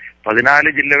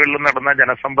 14 ജില്ലകളിൽ നടന്ന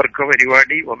ജനസമ്പർക്ക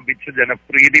പരിപാടി വമ്പിച്ച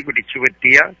ജനപ്രീതി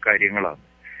പിടിച്ചുപറ്റിയ കാര്യങ്ങളാണ്.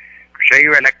 പക്ഷെ ഈ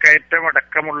വിലക്കയറ്റം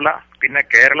അടക്കമുള്ള പിന്നെ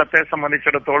കേരളത്തെ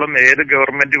സംബന്ധിച്ചിടത്തോളം ഏത്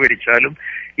ഗവൺമെന്റ് ഭരിച്ചാലും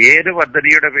ഏത്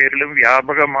പദ്ധതിയുടെ പേരിലും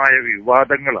വ്യാപകമായ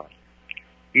വിവാദങ്ങളാണ്.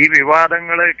 ഈ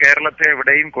വിവാദങ്ങൾ കേരളത്തെ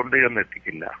എവിടെയും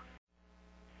കൊണ്ടുചെന്നെത്തിക്കില്ല.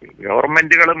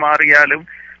 ഗവൺമെന്റുകൾ മാറിയാലും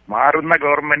മാറുന്ന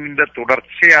ഗവൺമെന്റിന്റെ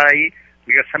തുടർച്ചയായി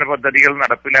വികസന പദ്ധതികൾ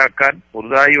നടപ്പിലാക്കാൻ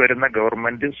പുതുതായി വരുന്ന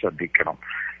ഗവൺമെന്റ് ശ്രദ്ധിക്കണം.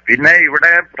 പിന്നെ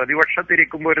ഇവിടെ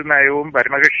പ്രതിപക്ഷത്തിരിക്കുമ്പോൾ ഒരു നയവും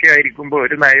ഭരണകക്ഷിയായിരിക്കുമ്പോൾ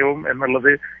ഒരു നയവും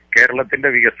എന്നുള്ളത് കേരളത്തിന്റെ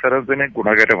വികസനത്തിന്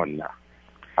ഗുണകരമല്ല.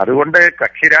 അതുകൊണ്ട്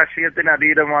കക്ഷി രാഷ്ട്രീയത്തിന്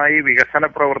അതീതമായി വികസന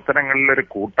പ്രവർത്തനങ്ങളിൽ ഒരു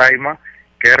കൂട്ടായ്മ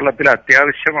കേരളത്തിൽ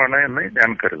അത്യാവശ്യമാണ് എന്ന്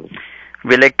ഞാൻ കരുതുന്നു.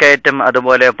 വിലക്കയറ്റം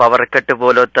അതുപോലെ പവർ കട്ട്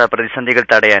പോലത്തെ പ്രതിസന്ധികൾ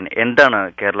തടയാൻ എന്താണ്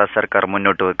കേരള സർക്കാർ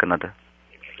മുന്നോട്ട് വെക്കുന്നത്?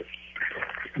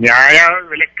 ന്യായ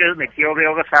വിലക്ക്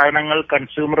നിത്യോപയോഗ സാധനങ്ങൾ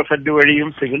കൺസ്യൂമർ ഫെഡ് വഴിയും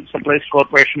സിവിൽ സപ്ലൈസ്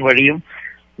കോർപ്പറേഷൻ വഴിയും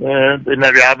പിന്നെ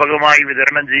വ്യാപകമായി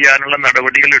വിതരണം ചെയ്യാനുള്ള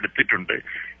നടപടികൾ എടുത്തിട്ടുണ്ട്.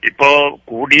 ഇപ്പോ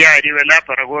കൂടിയ അരിവില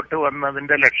പിറകോട്ട്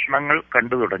വന്നതിന്റെ ലക്ഷണങ്ങൾ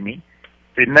കണ്ടു തുടങ്ങി.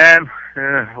 പിന്നെ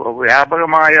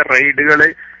വ്യാപകമായ റെയ്ഡുകള്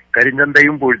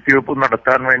കരിഞ്ചന്തയും പൂഴ്ത്തിവെപ്പും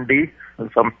നടത്താൻ വേണ്ടി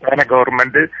സംസ്ഥാന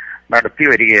ഗവൺമെന്റ് നടത്തി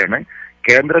വരികയാണ്.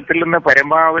 കേന്ദ്രത്തിൽ നിന്ന്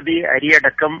പരമാവധി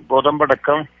അരിയടക്കം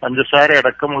ഗോതമ്പടക്കം പഞ്ചസാര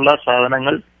അടക്കമുള്ള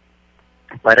സാധനങ്ങൾ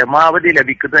പരമാവധി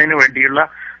ലഭിക്കുന്നതിന് വേണ്ടിയുള്ള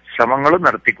ശ്രമങ്ങളും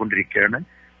നടത്തിക്കൊണ്ടിരിക്കുകയാണ്.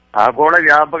 ആഗോള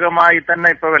വ്യാപകമായി തന്നെ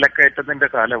ഇപ്പൊ വിലക്കയറ്റത്തിന്റെ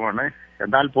കാലമാണ്.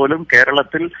 എന്നാൽ പോലും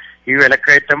കേരളത്തിൽ ഈ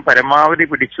വിലക്കയറ്റം പരമാവധി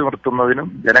പിടിച്ചു നിർത്തുന്നതിനും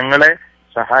ജനങ്ങളെ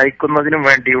സഹായിക്കുന്നതിനും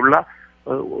വേണ്ടിയുള്ള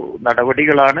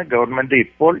നടപടികളാണ് ഗവൺമെന്റ്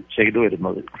ഇപ്പോൾ ചെയ്തു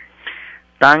വരുന്നത്.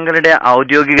 താങ്കളുടെ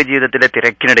ഔദ്യോഗിക ജീവിതത്തിലെ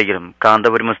തിരക്കിനിടയിലും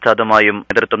കാന്തപുരം ഉസ്താദുമായും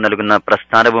നേതൃത്വം നൽകുന്ന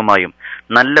പ്രസ്ഥാനവുമായും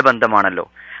നല്ല ബന്ധമാണല്ലോ.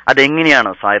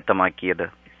 അതെങ്ങനെയാണ് സ്വായത്തമാക്കിയത്?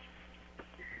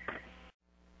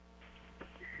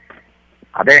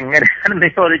 അതെങ്ങനെയാണെന്ന്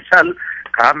ചോദിച്ചാൽ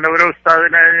കാന്തപുരം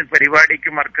ഉസ്താദിനെ പരിപാടിക്ക്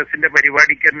മർക്കസിന്റെ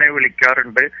പരിപാടിക്ക് എന്നെ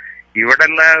വിളിക്കാറുണ്ട്.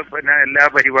 ഇവിടെയുള്ള പിന്നെ എല്ലാ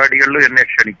പരിപാടികളിലും എന്നെ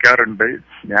ക്ഷണിക്കാറുണ്ട്.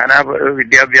 ഞാൻ ആ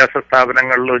വിദ്യാഭ്യാസ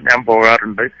സ്ഥാപനങ്ങളിലും ഞാൻ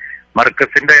പോകാറുണ്ട്.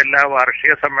 മർക്കസിന്റെ എല്ലാ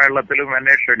വാർഷിക സമ്മേളനത്തിലും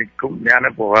എന്നെ ക്ഷണിക്കും, ഞാൻ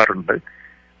പോകാറുണ്ട്.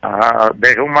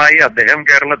 അദ്ദേഹം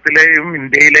കേരളത്തിലെയും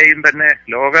ഇന്ത്യയിലെയും തന്നെ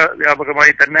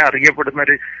ലോകവ്യാപകമായി തന്നെ അറിയപ്പെടുന്ന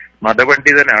ഒരു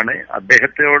മതപണ്ഡിതനാണ്.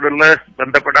 അദ്ദേഹത്തോടുള്ള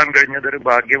ബന്ധപ്പെടാൻ കഴിഞ്ഞതൊരു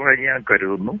ഭാഗ്യമായി ഞാൻ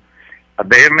കരുതുന്നു.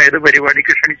 അദ്ദേഹം ഏത്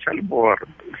പരിപാടിക്ക് ക്ഷണിച്ചാലും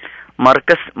പോകാറുണ്ട്.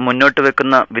 മർക്കസ് മുന്നോട്ട്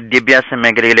വെക്കുന്ന വിദ്യാഭ്യാസ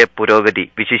മേഖലയിലെ പുരോഗതി,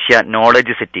 വിശിഷ്യ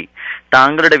നോളജ് സിറ്റി,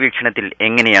 താങ്കളുടെ വീക്ഷണത്തിൽ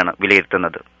എങ്ങനെയാണ്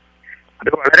വിലയിരുത്തുന്നത്? അത്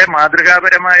വളരെ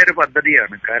മാതൃകാപരമായ ഒരു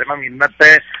പദ്ധതിയാണ്. കാരണം ഇന്നത്തെ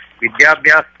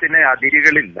വിദ്യാഭ്യാസത്തിന്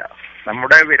അതിരുകളില്ല.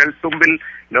 നമ്മുടെ വിരൽത്തുമ്പിൽ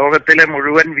ലോകത്തിലെ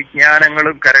മുഴുവൻ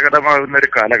വിജ്ഞാനങ്ങളും കരഗതമാകുന്ന ഒരു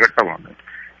കാലഘട്ടമാണ്.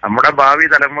 നമ്മുടെ ഭാവി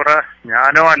തലമുറ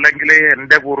ഞാനോ അല്ലെങ്കിൽ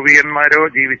എന്റെ പൂർവികന്മാരോ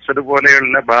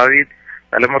ജീവിച്ചതുപോലെയുള്ള ഭാവി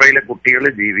തലമുറയിലെ കുട്ടികൾ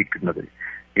ജീവിക്കുന്നത്.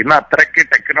 ഇന്ന് അത്രയ്ക്ക്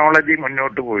ടെക്നോളജി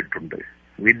മുന്നോട്ട് പോയിട്ടുണ്ട്.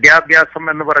 വിദ്യാഭ്യാസം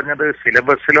എന്ന് പറഞ്ഞത്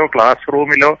സിലബസിലോ ക്ലാസ്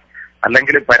റൂമിലോ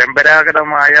അല്ലെങ്കിൽ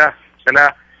പരമ്പരാഗതമായ ചില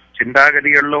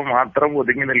ചിന്താഗതികളിലോ മാത്രം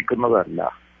ഒതുങ്ങി നിൽക്കുന്നതല്ല.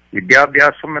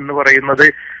 വിദ്യാഭ്യാസം എന്ന് പറയുന്നത്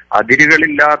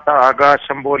അതിരുകളില്ലാത്ത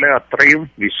ആകാശം പോലെ അത്രയും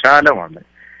വിശാലമാണ്.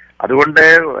 അതുകൊണ്ട്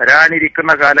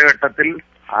വരാനിരിക്കുന്ന കാലഘട്ടത്തിൽ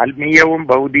ആത്മീയവും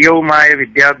ഭൗതികവുമായ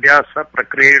വിദ്യാഭ്യാസ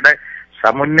പ്രക്രിയയുടെ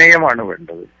സമുന്നയമാണ്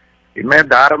വേണ്ടത്. ഇന്ന്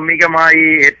ധാർമ്മികമായി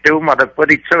ഏറ്റവും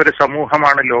അധപ്പതിച്ച ഒരു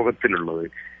സമൂഹമാണ് ലോകത്തിലുള്ളത്.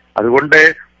 അതുകൊണ്ട്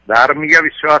ധാർമ്മിക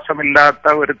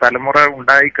വിശ്വാസമില്ലാത്ത ഒരു തലമുറ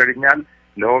ഉണ്ടായിക്കഴിഞ്ഞാൽ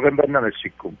ലോകം തന്നെ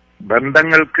നശിക്കും.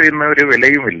 ബന്ധങ്ങൾക്ക് ഇന്ന് ഒരു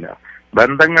വിലയുമില്ല.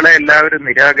 ബന്ധങ്ങളെ എല്ലാവരും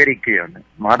നിരാകരിക്കുകയാണ്.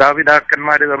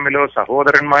 മാതാപിതാക്കന്മാര് തമ്മിലോ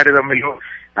സഹോദരന്മാര് തമ്മിലോ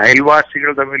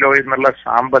അയൽവാസികൾ തമ്മിലോ എന്നുള്ള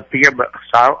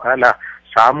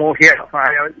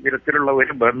സാമൂഹ്യമായ വിധത്തിലുള്ള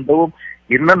ഒരു ബന്ധവും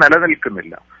ഇന്ന്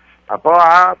നിലനിൽക്കുന്നില്ല. അപ്പോ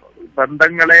ആ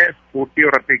ബന്ധങ്ങളെ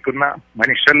കൂട്ടിയുറപ്പിക്കുന്ന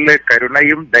മനുഷ്യരിലെ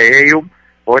കരുണയും ദയയും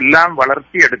എല്ലാം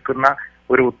വളർത്തിയെടുക്കുന്ന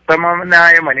ഒരു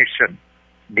ഉത്തമനായ മനുഷ്യൻ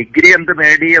ഡിഗ്രി എന്ത്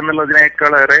നേടി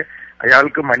എന്നുള്ളതിനേക്കാളേറെ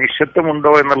അയാൾക്ക്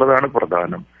മനുഷ്യത്വമുണ്ടോ എന്നുള്ളതാണ്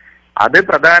പ്രധാനം. അത്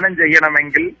പ്രദാനം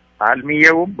ചെയ്യണമെങ്കിൽ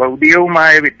ആത്മീയവും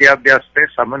ഭൗതികവുമായ വിദ്യാഭ്യാസത്തെ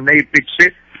സമന്വയിപ്പിച്ച്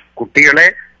കുട്ടികളെ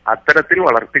അത്തരത്തിൽ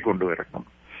വളർത്തിക്കൊണ്ടുവരണം.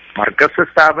 മർക്കസ്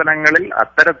സ്ഥാപനങ്ങളിൽ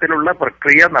അത്തരത്തിലുള്ള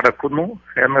പ്രക്രിയ നടക്കുന്നു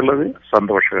എന്നുള്ളത്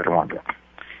സന്തോഷകരമാണ്.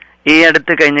 ഈ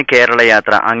അടുത്ത് കഴിഞ്ഞ കേരള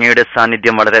യാത്ര അങ്ങയുടെ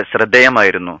സാന്നിധ്യം വളരെ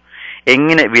ശ്രദ്ധേയമായിരുന്നു.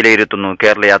 എങ്ങനെ വിലയിരുത്തുന്നു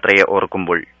കേരള യാത്രയെ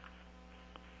ഓർക്കുമ്പോൾ?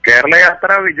 കേരള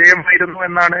യാത്ര വിജയമായിരുന്നു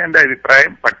എന്നാണ് എന്റെ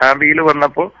അഭിപ്രായം. പട്ടാമ്പിയിൽ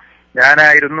വന്നപ്പോൾ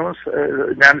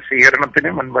ഞാൻ സ്വീകരണത്തിന്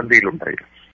മുൻപന്തിയിലുണ്ടായിരുന്നു.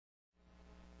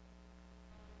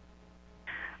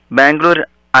 ബാംഗ്ലൂർ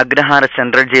അഗ്രഹാര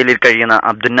സെൻട്രൽ ജയിലിൽ കഴിയുന്ന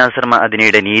അബ്ദുൽ നാസർ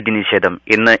മഅദനിയുടെ നീതി നിഷേധം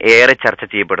ഇന്ന് ഏറെ ചർച്ച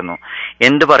ചെയ്യപ്പെടുന്നു.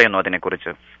 എന്തു പറയുന്നു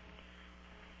അതിനെക്കുറിച്ച്?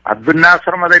 അബ്ദുൽ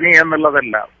നാസർ മദനി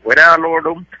എന്നുള്ളതല്ല,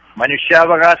 ഒരാളോടും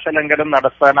മനുഷ്യാവകാശ ലംഘനം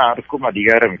നടത്താൻ ആർക്കും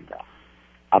അധികാരമില്ല.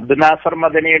 അബ്ദുൽ നാസർ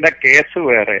മദനിയുടെ കേസ്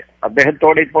വേറെ,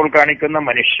 അദ്ദേഹത്തോട് ഇപ്പോൾ കാണിക്കുന്ന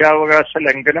മനുഷ്യാവകാശ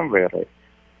ലംഘനം വേറെ.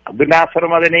 അബ്ദുൽ നാസർ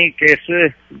മദനി കേസ്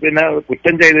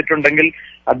കുറ്റം ചെയ്തിട്ടുണ്ടെങ്കിൽ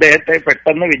അദ്ദേഹത്തെ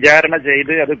പെട്ടെന്ന് വിചാരണ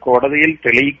ചെയ്ത് അത് കോടതിയിൽ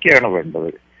തെളിയിക്കുകയാണ്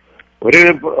വേണ്ടത്. ഒരു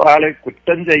ആള്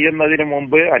കുറ്റം ചെയ്യുന്നതിന്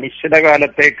മുമ്പ്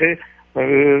അനിശ്ചിതകാലത്തേക്ക്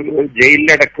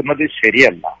ജയിലിലടക്കുന്നത്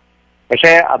ശരിയല്ല.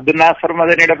 പക്ഷെ അബ്ദുൽ നാസർ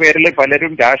മദനിയുടെ പേരിൽ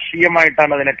പലരും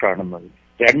രാഷ്ട്രീയമായിട്ടാണ് അതിനെ കാണുന്നത്.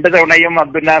 2 തവണയും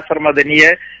അബ്ദുൽ നാസർ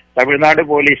മദനിയെ തമിഴ്നാട്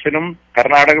പോലീസിനും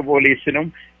കർണാടക പോലീസിനും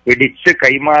പിടിച്ച്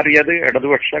കൈമാറിയത്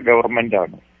ഇടതുപക്ഷ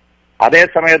ഗവൺമെന്റാണ്. അതേ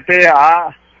സമയത്ത് ആ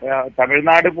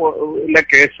തമിഴ്നാടിലെ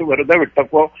കേസ് വെറുതെ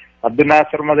വിട്ടപ്പോ അബ്ദുൽ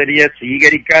നാസർ മദനിയെ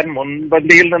സ്വീകരിക്കാൻ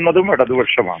മുൻപന്തിയിൽ നിന്നതും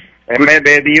ഇടതുപക്ഷമാണ്. MA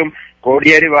ബേബിയും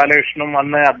കോടിയേരി ബാലകൃഷ്ണനും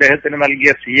വന്ന് അദ്ദേഹത്തിന്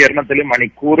നൽകിയ സ്വീകരണത്തിൽ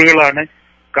മണിക്കൂറുകളാണ്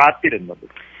കാത്തിരുന്നത്.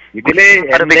 ഇതിലെ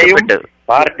എന്റെയും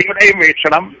പാർട്ടിയുടെയും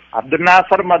വീക്ഷണം അബ്ദുൽ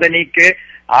നാസർ മദനിക്ക്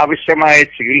ആവശ്യമായ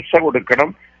ചികിത്സ കൊടുക്കണം,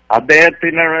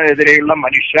 അദ്ദേഹത്തിനെതിരെയുള്ള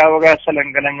മനുഷ്യാവകാശ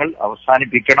ലംഘനങ്ങൾ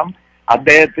അവസാനിപ്പിക്കണം,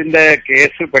 അദ്ദേഹത്തിന്റെ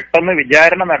കേസ് പെട്ടെന്ന്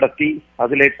വിചാരണ നടത്തി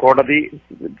അതിലെ കോടതി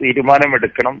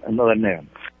തീരുമാനമെടുക്കണം എന്ന് തന്നെയാണ്.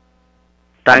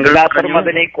 അബ്ദുൽ നാസർ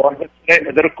മദനി കോൺഗ്രസിനെ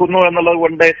എതിർക്കുന്നു എന്നുള്ളത്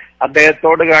കൊണ്ട്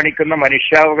അദ്ദേഹത്തോട് കാണിക്കുന്ന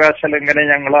മനുഷ്യാവകാശ ലംഘനം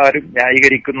ഞങ്ങൾ ആരും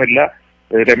ന്യായീകരിക്കുന്നില്ല.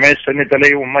 രമേശ്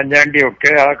ചെന്നിത്തലയും ഉമ്മൻചാണ്ടിയും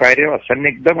ഒക്കെ ആ കാര്യം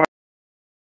അസന്നിഗ്ധമാണ്.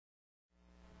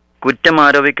 കുറ്റം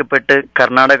ആരോപിക്കപ്പെട്ട്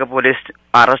കർണാടക പോലീസ്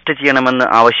അറസ്റ്റ് ചെയ്യണമെന്ന്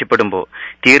ആവശ്യപ്പെടുമ്പോൾ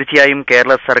തീർച്ചയായും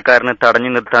കേരള സർക്കാരിന്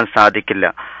തടഞ്ഞു നിർത്താൻ സാധിക്കില്ല.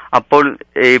 അപ്പോൾ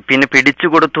പിന്നെ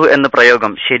പിടിച്ചുകൊടുത്തു എന്ന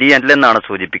പ്രയോഗം ശരിയല്ലെന്നാണ്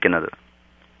സൂചിപ്പിക്കുന്നത്.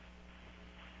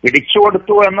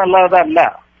 പിടിച്ചുകൊടുത്തു എന്നുള്ളതല്ല,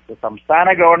 സംസ്ഥാന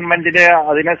ഗവൺമെന്റിന്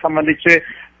അതിനെ സംബന്ധിച്ച്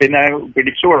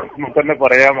പിടിച്ചു കൊടുക്കുമ്പോൾ തന്നെ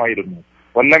പറയാമായിരുന്നു.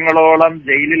 കൊല്ലങ്ങളോളം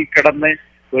ജയിലിൽ കിടന്ന്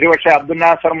ഒരുപക്ഷെ അബ്ദുൽ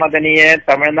നാസർ മദനിയെ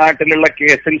തമിഴ്നാട്ടിലുള്ള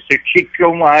കേസിൽ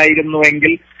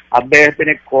ശിക്ഷിക്കുമായിരുന്നുവെങ്കിൽ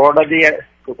അദ്ദേഹത്തിന് കോടതി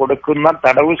കൊടുക്കുന്ന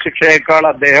തടവ് ശിക്ഷയേക്കാൾ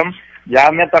അദ്ദേഹം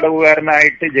ജാമ്യ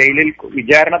തടവുകാരനായിട്ട് ജയിലിൽ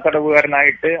വിചാരണ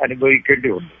തടവുകാരനായിട്ട് അനുഭവിക്കേണ്ടി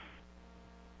വന്നു.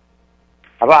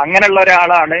 അപ്പൊ അങ്ങനെയുള്ള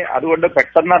ഒരാളാണ്. അതുകൊണ്ട്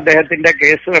പെട്ടെന്ന് അദ്ദേഹത്തിന്റെ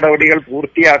കേസ് നടപടികൾ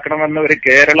പൂർത്തിയാക്കണമെന്ന് ഒരു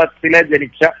കേരളത്തിലെ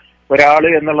ജനിച്ച ഒരാള്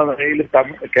എന്നുള്ള നിലയിൽ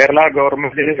കേരള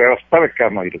ഗവൺമെന്റിന് വ്യവസ്ഥ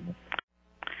വെക്കാമായിരുന്നു.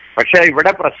 പക്ഷെ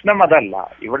ഇവിടെ പ്രശ്നം അതല്ല.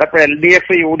 ഇവിടെ ഇപ്പൊ LDF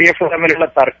UDF തമ്മിലുള്ള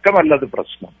തർക്കമല്ലത്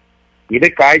പ്രശ്നം. ഇത്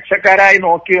കാഴ്ചക്കാരായി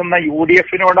നോക്കിവന്ന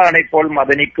UDFനോടാണ് ഇപ്പോൾ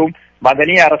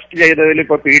മദനി അറസ്റ്റ് ചെയ്തതിൽ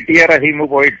ഇപ്പൊ PTA റഹീം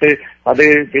പോയിട്ട് അത്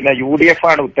UDF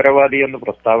ആണ് ഉത്തരവാദി എന്ന്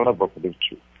പ്രസ്താവന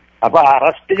പുറപ്പെടുവിച്ചു. അപ്പൊ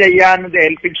അറസ്റ്റ് ചെയ്യാൻ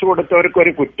ഏൽപ്പിച്ചു കൊടുത്തവർക്ക്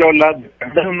ഒരു കുറ്റമല്ല,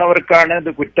 കണ്ടു നിന്നവർക്കാണ്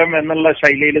ഇത് കുറ്റം എന്നുള്ള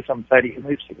ശൈലിയിൽ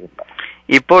സംസാരിക്കുന്നത് ശരിയല്ല.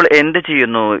 ഇപ്പോൾ എന്ത്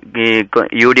ചെയ്യുന്നു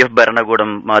UDF ഭരണകൂടം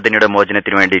മദനിയുടെ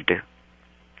മോചനത്തിന് വേണ്ടിയിട്ട്?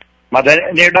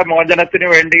 മദനിയുടെ മോചനത്തിന്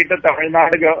വേണ്ടിയിട്ട്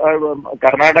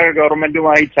കർണാടക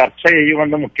ഗവൺമെന്റുമായി ചർച്ച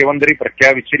ചെയ്യുമെന്ന് മുഖ്യമന്ത്രി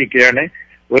പ്രഖ്യാപിച്ചിരിക്കുകയാണ്.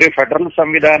 ഒരു ഫെഡറൽ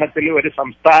സംവിധാനത്തിൽ ഒരു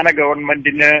സംസ്ഥാന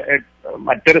ഗവൺമെന്റിന്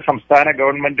മറ്റൊരു സംസ്ഥാന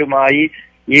ഗവൺമെന്റുമായി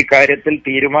ഈ കാര്യത്തിൽ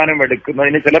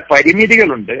തീരുമാനമെടുക്കുന്നതിന് ചില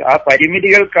പരിമിതികളുണ്ട്. ആ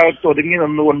പരിമിതികൾക്കകത്ത് ഒതുങ്ങി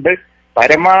നിന്നുകൊണ്ട്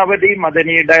പരമാവധി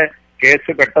മദനിയുടെ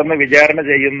കേസ് പെട്ടെന്ന് വിചാരണ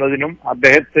ചെയ്യുന്നതിനും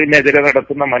അദ്ദേഹത്തിനെതിരെ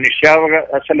നടത്തുന്ന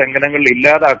മനുഷ്യാവകാശ ലംഘനങ്ങൾ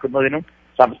ഇല്ലാതാക്കുന്നതിനും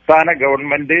സംസ്ഥാന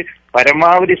ഗവൺമെന്റ്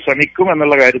പരമാവധി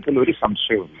ശ്രമിക്കുമെന്നുള്ള കാര്യത്തിൽ ഒരു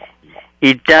സംശയവുമില്ല.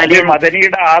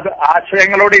 മദനിയുടെ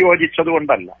ആശയങ്ങളോട്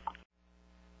യോജിച്ചതുകൊണ്ടല്ല.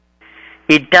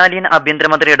 ഇറ്റാലിയൻ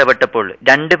ആഭ്യന്തരമന്ത്രി ഇടപെട്ടപ്പോൾ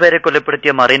 2 പേരെ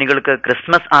കൊലപ്പെടുത്തിയ മറീനുകൾക്ക്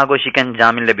ക്രിസ്മസ് ആഘോഷിക്കാൻ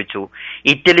ജാമ്യം ലഭിച്ചു.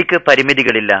 ഇറ്റലിക്ക്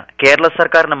പരിമിതികളില്ല, കേരള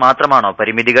സർക്കാരിന് മാത്രമാണോ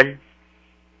പരിമിതികൾ?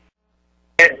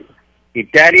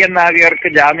 ഇറ്റാലിയൻ നാവികർക്ക്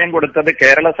ജാമ്യം കൊടുത്തത്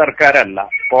കേരള സർക്കാരല്ല,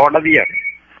 കോടതിയാണ്.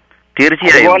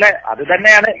 തീർച്ചയായും അതുപോലെ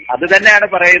അത് തന്നെയാണ്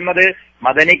പറയുന്നത്,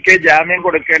 മദനിക്ക് ജാമ്യം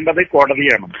കൊടുക്കേണ്ടത്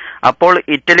കോടതിയാണ്. അപ്പോൾ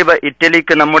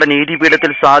ഇറ്റലിക്ക് നമ്മുടെ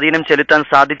നീതിപീഠത്തിൽ സ്വാധീനം ചെലുത്താൻ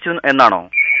സാധിച്ചു എന്നാണോ?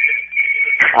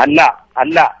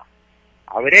 അല്ല,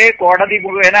 അവരെ കോടതി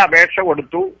മുഖേന അപേക്ഷ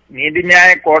കൊടുത്തു, നീതിന്യായ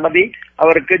കോടതി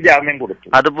അവർക്ക് ജാമ്യം കൊടുത്തു.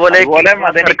 അതുപോലെ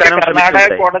മദനിക്ക് കർണാടക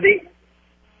കോടതി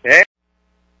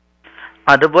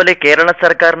അതുപോലെ കേരള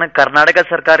സർക്കാരിന് കർണാടക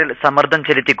സർക്കാരിൽ സമ്മർദ്ദം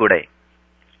ചെലുത്തിക്കൂടെ?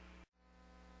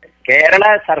 കേരള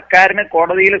സർക്കാരിന്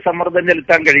കോടതിയിൽ സമ്മർദ്ദം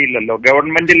ചെലുത്താൻ കഴിയില്ലല്ലോ,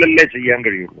 ഗവൺമെന്റിലല്ലേ ചെയ്യാൻ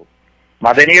കഴിയുള്ളൂ.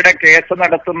 മദനിയുടെ കേസ്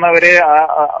നടത്തുന്നവര്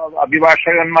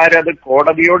അഭിഭാഷകന്മാര് അത്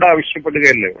കോടതിയോട്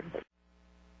ആവശ്യപ്പെടുകയല്ലേ ഉണ്ട്.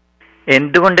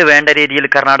 എന്തുകൊണ്ട് വേണ്ട രീതിയിൽ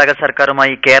കർണാടക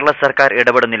സർക്കാരുമായി കേരള സർക്കാർ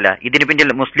ഇടപെടുന്നില്ല? ഇതിനു പിന്നിൽ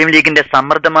മുസ്ലിം ലീഗിന്റെ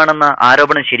സമ്മർദ്ദമാണെന്ന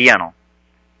ആരോപണം ശരിയാണോ?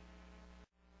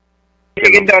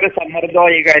 ലീഗിന്റെ ഒരു സമ്മർദ്ദം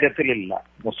ഈ കാര്യത്തിലില്ല.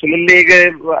 മുസ്ലിം ലീഗ്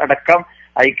അടക്കം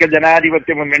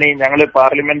ഐക്യജനാധിപത്യ മുന്നണി ഞങ്ങൾ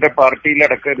പാർലമെന്റ്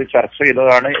പാർട്ടിയിലടക്കം ഇത് ചർച്ച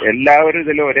ചെയ്തതാണ്. എല്ലാവരും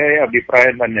ഇതിൽ ഒരേ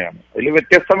അഭിപ്രായം തന്നെയാണ്. ഇതിൽ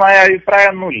വ്യത്യസ്തമായ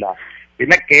അഭിപ്രായമൊന്നുമില്ല.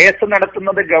 പിന്നെ കേസ്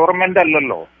നടത്തുന്നത് ഗവൺമെന്റ്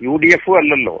അല്ലല്ലോ, UDF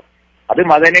അല്ലല്ലോ, അത്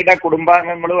മദനിയുടെ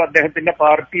കുടുംബാംഗങ്ങളും അദ്ദേഹത്തിന്റെ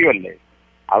പാർട്ടിയും അല്ലേ.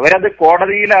 അവരത്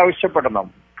കോടതിയിൽ ആവശ്യപ്പെടണം.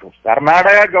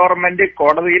 കർണാടക ഗവൺമെന്റ്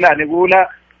കോടതിയിൽ അനുകൂല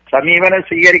സമീപനം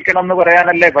സ്വീകരിക്കണം എന്ന്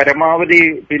പറയാനല്ലേ പരമാവധി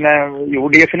പിന്നെ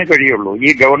UDF കഴിയുള്ളൂ.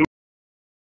 ഈ ഗവൺമെന്റ്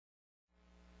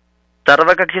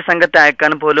സർവകക്ഷി സംഘത്തെ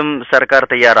അയക്കാൻ പോലും സർക്കാർ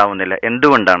തയ്യാറാവുന്നില്ല.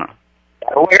 എന്തുകൊണ്ടാണ്?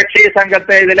 സർവകക്ഷി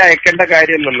സംഘത്തെ ഇതിൽ അയക്കേണ്ട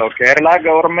കാര്യമില്ലല്ലോ. കേരള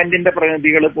ഗവൺമെന്റിന്റെ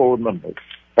പ്രതിനിധികൾ പോകുന്നുണ്ട്.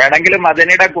 വേണമെങ്കിൽ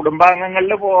മദനിയുടെ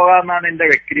കുടുംബാംഗങ്ങളിൽ പോകാമെന്നാണ് എന്റെ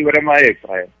വ്യക്തിപരമായ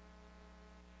അഭിപ്രായം.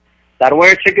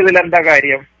 സർവകക്ഷിക്ക് ഇതിലെന്താ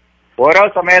കാര്യം? ഓരോ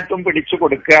സമയത്തും പിടിച്ചു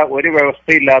കൊടുക്കുക, ഒരു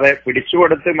വ്യവസ്ഥയില്ലാതെ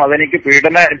പിടിച്ചുകൊടുത്ത് മദനിക്ക്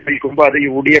പീഡനം ഏൽപ്പിക്കുമ്പോൾ അത്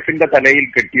UDFന്റെ തലയിൽ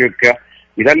കെട്ടിവെക്കുക.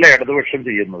 ഇതല്ല ഇടതുപക്ഷം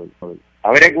ചെയ്യുന്നത്.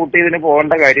 അവരെ കൂട്ടി ഇതിന്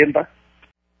പോകേണ്ട കാര്യം എന്താ?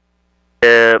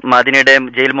 മദനിയുടെ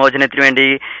ജയിൽ മോചനത്തിന് വേണ്ടി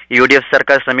UDF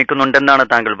സർക്കാർ ശ്രമിക്കുന്നുണ്ടെന്നാണ്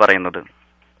താങ്കൾ പറയുന്നത്?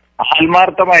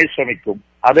 ആത്മാർത്ഥമായി ശ്രമിക്കും.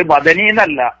 അത്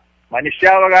മദനിന്നല്ല,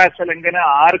 മനുഷ്യാവകാശ ലംഘനം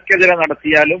ആർക്കെതിരെ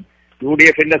നടത്തിയാലും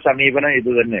UDFന്റെ സമീപനം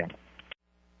ഇത് തന്നെയാണ്.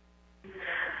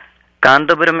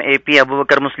 കാന്തപുരം AP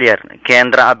അബൂബക്കർ മുസ്ലിയാർ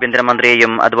കേന്ദ്ര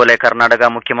ആഭ്യന്തരമന്ത്രിയെയും അതുപോലെ കർണാടക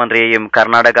മുഖ്യമന്ത്രിയെയും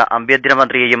കർണാടക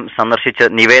ആഭ്യന്തരമന്ത്രിയെയും സന്ദർശിച്ച്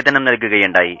നിവേദനം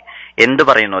നൽകുകയുണ്ടായി. എന്തു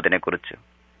പറയുന്നു അതിനെക്കുറിച്ച്?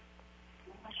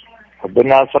 അബ്ദുൽ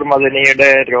നാസർ മദനിയുടെ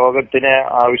രോഗത്തിന്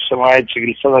ആവശ്യമായ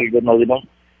ചികിത്സ നൽകുന്നതിനും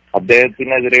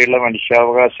അദ്ദേഹത്തിനെതിരെയുള്ള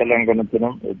മനുഷ്യാവകാശ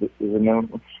ലംഘനത്തിനും ഇതിനും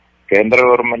കേന്ദ്ര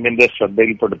ഗവൺമെന്റിന്റെ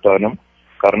ശ്രദ്ധയിൽപ്പെടുത്താനും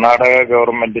കർണാടക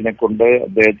ഗവൺമെന്റിനെ കൊണ്ട്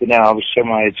അദ്ദേഹത്തിന്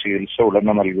ആവശ്യമായ ചികിത്സ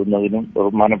ഉടനെ നൽകുന്നതിനും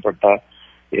ബഹുമാനപ്പെട്ട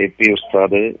AP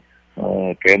ഉസ്താദ്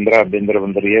കേന്ദ്ര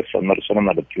ആഭ്യന്തരമന്ത്രിയെ സന്ദർശനം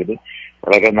നടത്തിയത്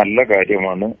വളരെ നല്ല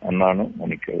കാര്യമാണ് എന്നാണ്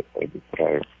എനിക്ക്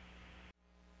അഭിപ്രായം.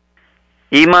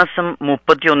 ഈ മാസം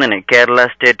 31 Kerala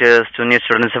state Sunni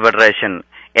students federation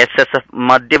SSF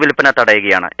മദ്യവിൽപ്പന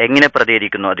തടയുകയാണ്. എങ്ങനെ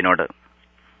പ്രതികരിക്കുന്നു അതിനോട്?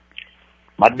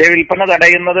 മദ്യവിൽപ്പന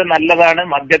തടയുന്നത് നല്ലതാണ്.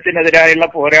 മദ്യത്തിനെതിരായുള്ള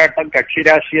പോരാട്ടം കക്ഷി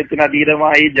രാഷ്ട്രീയത്തിന്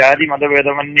അതീതമായി ജാതി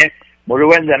മതഭേദമന്യേ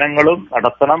മുഴുവൻ ജനങ്ങളും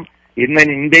നടത്തണം. ഇന്ന്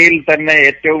ഇന്ത്യയിൽ തന്നെ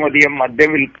ഏറ്റവും അധികം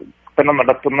മദ്യവിൽപ്പന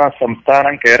നടത്തുന്ന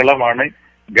സംസ്ഥാനം കേരളമാണ്.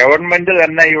 ഗവൺമെന്റ്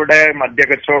തന്നെ ഇവിടെ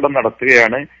മദ്യകച്ചവടം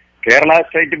നടത്തുകയാണ്. കേരള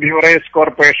സ്റ്റേറ്റ് ബ്യൂറേഴ്സ്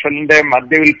കോർപ്പറേഷന്റെ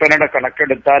മദ്യവിൽപ്പനയുടെ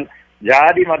കണക്കെടുത്താൽ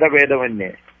ജാതി മതഭേദമന്യേ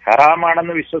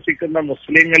ഹറാമാണെന്ന് വിശ്വസിക്കുന്ന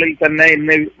മുസ്ലിങ്ങളിൽ തന്നെ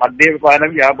ഇന്ന്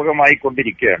മദ്യപാനം വ്യാപകമായി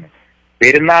കൊണ്ടിരിക്കുകയാണ്.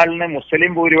 പെരുന്നാളിന്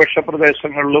മുസ്ലിം ഭൂരിപക്ഷ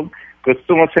പ്രദേശങ്ങളിലും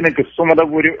ക്രിസ്തുമസിന് ക്രിസ്തുമത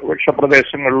ഭൂരിപക്ഷ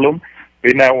പ്രദേശങ്ങളിലും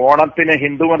പിന്നെ ഓണത്തിന്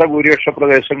ഹിന്ദുമത ഭൂരിപക്ഷ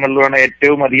പ്രദേശങ്ങളിലുമാണ്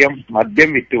ഏറ്റവും അധികം മദ്യം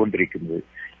വിറ്റുകൊണ്ടിരിക്കുന്നത്.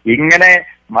 ഇങ്ങനെ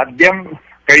മദ്യം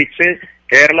കഴിച്ച്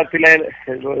കേരളത്തിലെ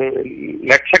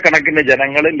ലക്ഷക്കണക്കിന്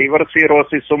ജനങ്ങൾ ലിവർ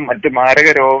സിറോസിസും മറ്റ് മാരക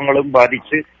രോഗങ്ങളും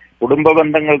ബാധിച്ച് കുടുംബ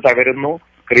ബന്ധങ്ങൾ തകരുന്നു,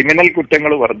 ക്രിമിനൽ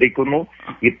കുറ്റങ്ങൾ വർദ്ധിക്കുന്നു.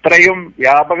 ഇത്രയും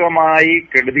വ്യാപകമായി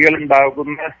കെടുതികൾ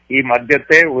ഉണ്ടാകുന്ന ഈ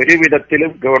മദ്യത്തെ ഒരു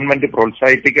വിധത്തിലും ഗവൺമെന്റ്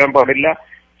പ്രോത്സാഹിപ്പിക്കാൻ പാടില്ല.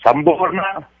 സമ്പൂർണ്ണ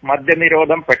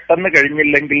മദ്യനിരോധം പെട്ടെന്ന്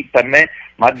കഴിഞ്ഞില്ലെങ്കിൽ തന്നെ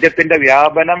മദ്യത്തിന്റെ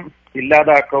വ്യാപനം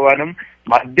ഇല്ലാതാക്കുവാനും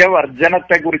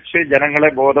മദ്യവർജനത്തെക്കുറിച്ച് ജനങ്ങളെ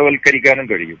ബോധവൽക്കരിക്കാനും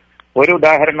കഴിയും. ഒരു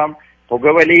ഉദാഹരണം,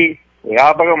 പുകവലി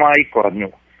വ്യാപകമായി കുറഞ്ഞു.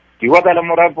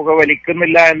 യുവതലമുറ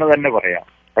പുകവലിക്കുന്നില്ല എന്ന് തന്നെ പറയാം.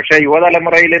 പക്ഷെ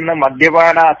യുവതലമുറയിൽ ഇന്ന്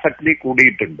മദ്യപാന ആസക്തി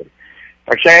കൂടിയിട്ടുണ്ട്.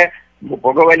 പക്ഷെ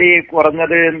പുകവലി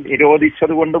കുറഞ്ഞത്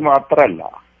നിരോധിച്ചത് കൊണ്ട് മാത്രമല്ല.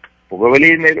 പുകവലി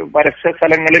പരസ്യ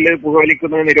സ്ഥലങ്ങളിൽ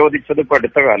പുകവലിക്കുന്നത് നിരോധിച്ചത് ഇപ്പൊ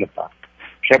അടുത്ത കാലത്താണ്.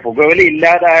 പക്ഷെ പുകവലി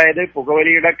ഇല്ലാതായത്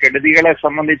പുകവലിയുടെ കെടുതികളെ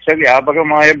സംബന്ധിച്ച്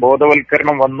വ്യാപകമായ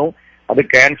ബോധവൽക്കരണം വന്നു. അത്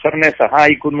ക്യാൻസറിനെ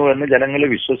സഹായിക്കുന്നു എന്ന് ജനങ്ങൾ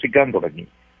വിശ്വസിക്കാൻ തുടങ്ങി.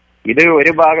 ഇത്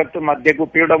ഒരു ഭാഗത്ത്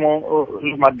മദ്യക്കുപ്പിയുടെ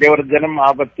മദ്യവർജനം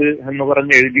ആപത്ത് എന്ന്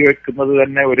പറഞ്ഞ് എഴുതി വെക്കുന്നത്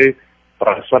തന്നെ ഒരു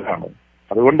പ്രഹസനമാണ്.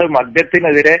 അതുകൊണ്ട്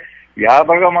മദ്യത്തിനെതിരെ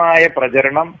വ്യാപകമായ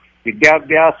പ്രചരണം,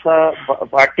 വിദ്യാഭ്യാസ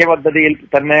പാഠ്യപദ്ധതിയിൽ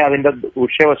തന്നെ അതിന്റെ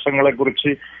ദൂഷ്യവശങ്ങളെ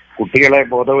കുറിച്ച് കുട്ടികളെ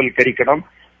ബോധവൽക്കരിക്കണം.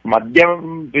 മദ്യം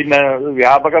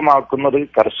വ്യാപകമാക്കുന്നത്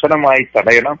കർശനമായി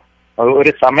തടയണം.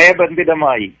 ഒരു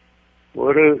സമയബന്ധിതമായി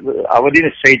ഒരു അവധി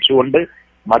നിശ്ചയിച്ചുകൊണ്ട്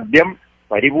മദ്യം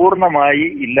പരിപൂർണമായി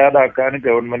ഇല്ലാതാക്കാൻ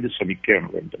ഗവൺമെന്റ് ശ്രമിക്കുകയാണ്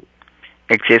വേണ്ടത്.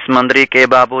 എക്സൈസ് മന്ത്രി കെ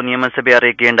ബാബു നിയമസഭയെ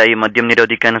അറിയിക്കുകയുണ്ടായി മദ്യം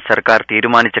നിരോധിക്കാൻ സർക്കാർ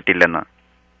തീരുമാനിച്ചിട്ടില്ലെന്ന്.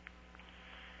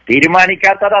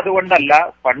 തീരുമാനിക്കാത്തത് അതുകൊണ്ടല്ല.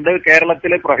 പണ്ട്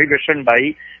കേരളത്തിൽ പ്രൊഹിബിഷൻ ഉണ്ടായി,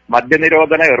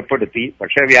 മദ്യനിരോധനം ഏർപ്പെടുത്തി.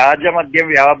 പക്ഷെ വ്യാജമദ്യം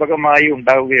വ്യാപകമായി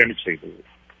ഉണ്ടാവുകയാണ് ചെയ്തത്.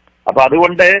 അപ്പൊ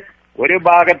അതുകൊണ്ട് ഒരു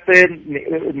ഭാഗത്ത്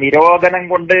നിരോധനം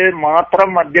കൊണ്ട് മാത്രം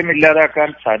മദ്യം ഇല്ലാതാക്കാൻ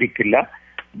സാധിക്കില്ല.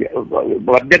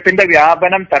 മദ്യത്തിന്റെ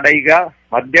വ്യാപനം തടയുക,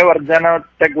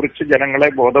 മദ്യവർജനത്തെ കുറിച്ച് ജനങ്ങളെ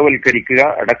ബോധവൽക്കരിക്കുക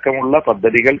അടക്കമുള്ള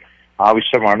പദ്ധതികൾ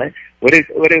ആവശ്യമാണ്.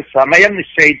 ഒരു സമയം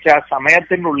നിശ്ചയിച്ച ആ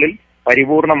സമയത്തിനുള്ളിൽ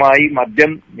പരിപൂർണമായി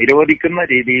മദ്യം നിരോധിക്കുന്ന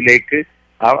രീതിയിലേക്ക്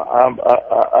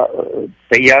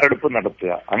തയ്യാറെടുപ്പ്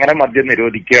നടത്തുക. അങ്ങനെ മദ്യം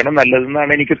നിരോധിക്കുകയാണ്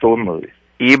നല്ലതെന്നാണ് എനിക്ക് തോന്നുന്നത്.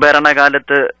 ഈ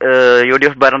ഭരണകാലത്ത്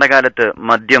UDF ഭരണകാലത്ത്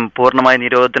മദ്യം പൂർണ്ണമായ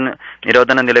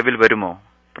നിരോധന നിലവിൽ വരുമോ?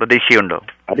 പ്രതീക്ഷയുണ്ടോ?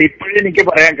 അതിപ്പോഴും എനിക്ക്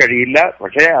പറയാൻ കഴിയില്ല.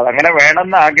 പക്ഷെ അതങ്ങനെ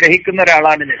വേണമെന്ന് ആഗ്രഹിക്കുന്ന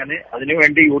ഒരാളാണ് ഞാൻ.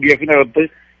 അതിനുവേണ്ടി UDF-നകത്ത്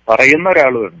പറയുന്ന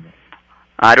ഒരാളുമാണ്.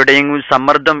 ആരുടെയും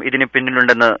സമ്മർദ്ദം ഇതിന്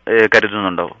പിന്നിലുണ്ടെന്ന്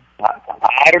കരുതുന്നുണ്ടോ?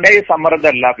 ആരുടെയും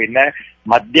സമ്മർദ്ദമല്ല. പിന്നെ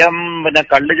മദ്യം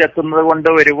കള്ളു ചെത്തുന്നത് കൊണ്ട്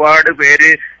ഒരുപാട് പേര്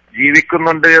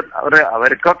ജീവിക്കുന്നുണ്ട്.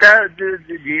 അവർക്കൊക്കെ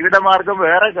ജീവിതമാർഗം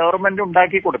വേറെ ഗവൺമെന്റ്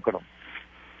ഉണ്ടാക്കി കൊടുക്കണം.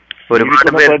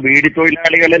 ബീഡി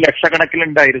തൊഴിലാളികള്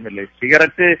ലക്ഷക്കണക്കിലുണ്ടായിരുന്നില്ലേ?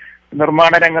 സിഗരറ്റ്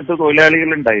നിർമ്മാണ രംഗത്ത് തൊഴിലാളികൾ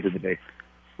ഉണ്ടായിരുന്നില്ലേ?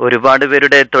 ഒരുപാട്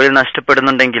പേരുടെ തൊഴിൽ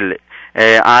നഷ്ടപ്പെടുന്നുണ്ടെങ്കിൽ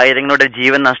ആയിരങ്ങളുടെ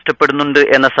ജീവൻ നഷ്ടപ്പെടുന്നുണ്ട്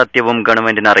എന്ന സത്യവും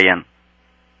ഗവൺമെന്റിന് അറിയാം.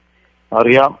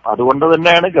 അതുകൊണ്ട്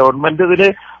തന്നെയാണ് ഗവൺമെന്റ് ഇതില്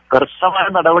കർശനമായ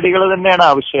നടപടികൾ തന്നെയാണ്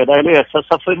ആവശ്യം. അതായത്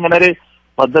SSF ഇങ്ങനെ ഒരു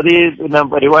പദ്ധതി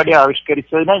പരിപാടി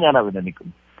ആവിഷ്കരിച്ചതിനെ ഞാൻ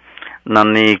അഭിനന്ദിക്കുന്നു.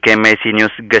 നന്ദി. KMIC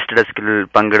ന്യൂസ് ഗസ്റ്റ് ഡെസ്കിൽ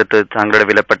പങ്കെടുത്ത് താങ്കളുടെ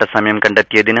വിലപ്പെട്ട സമയം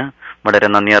കണ്ടെത്തിയതിന് വളരെ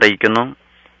നന്ദി അറിയിക്കുന്നു.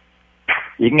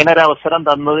 ഇങ്ങനെ ഒരു അവസരം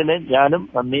തന്നതിന് ഞാനും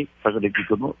നന്ദി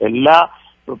പ്രകടിപ്പിക്കുന്നു. എല്ലാ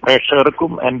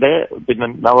പ്രേക്ഷകർക്കും എന്റെ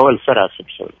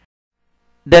നവവത്സരാശംസകൾ.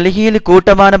 ഡൽഹിയിൽ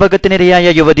കൂട്ടമാനഭംഗത്തിനിരയായ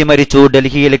യുവതി മരിച്ചു.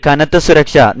 ഡൽഹിയിൽ കനത്ത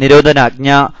സുരക്ഷ നിരോധനാജ്ഞ.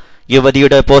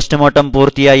 യുവതിയുടെ പോസ്റ്റ്മോർട്ടം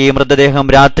പൂർത്തിയായി മൃതദേഹം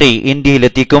രാത്രി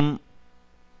ഇന്ത്യയിലെത്തിക്കും.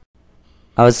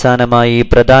 അവസാനമായി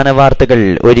പ്രധാന വാർത്തകൾ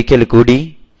ഒരിക്കൽ കൂടി.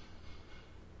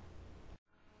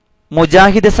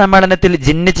 മുജാഹിദ് സമ്മേളനത്തിൽ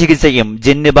ജിന്ന് ചികിത്സയും.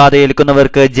 ജിന്ന്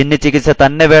ബാധയേൽക്കുന്നവർക്ക് ജിന്ന് ചികിത്സ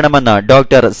തന്നെ വേണമെന്ന്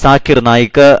ഡോക്ടർ സാക്കിർ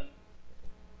നായിക്.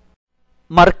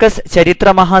 മർക്കസ് ചരിത്ര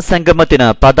മഹാസംഗമത്തിന്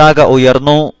പതാക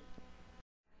ഉയർന്നു.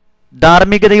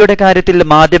 ധാർമ്മികതയുടെ കാര്യത്തിൽ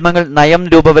മാധ്യമങ്ങൾ നയം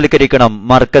രൂപവൽക്കരിക്കണം.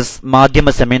 മർക്കസ് മാധ്യമ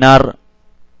സെമിനാർ.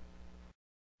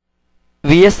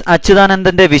 VS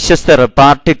അച്യുതാനന്ദന്റെ വിശ്വസ്തർ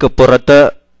പാർട്ടിക്ക് പുറത്ത്.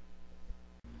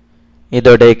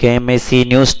 ഇതോടെ KMIC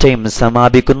ന്യൂസ് ടൈം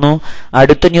സമാപിക്കുന്നു.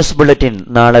 അടുത്ത ന്യൂസ് ബുള്ളറ്റിൻ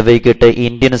നാളെ വൈകിട്ട്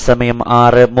ഇന്ത്യൻ സമയം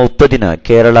 6:30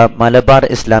 കേരള മലബാർ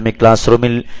ഇസ്ലാമിക് ക്ലാസ്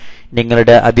റൂമിൽ.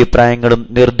 നിങ്ങളുടെ അഭിപ്രായങ്ങളും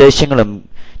നിർദ്ദേശങ്ങളും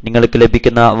നിങ്ങൾക്ക്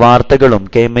ലഭിക്കുന്ന വാർത്തകളും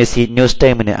KMIC ന്യൂസ്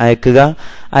ടൈമിന് അയക്കുക.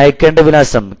 അയക്കേണ്ട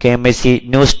വിലാസം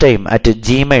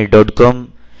kmicnewstime@gmail.com.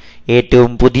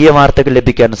 ഏറ്റവും പുതിയ വാർത്തകൾ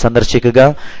ലഭിക്കാൻ സന്ദർശിക്കുക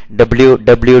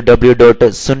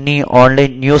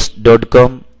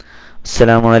www.sunnyonlinenews.com.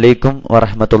 അസ്സലാമു അലൈക്കും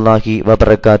വറഹ്മത്തുള്ളാഹി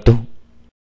വബറകാതുഹു.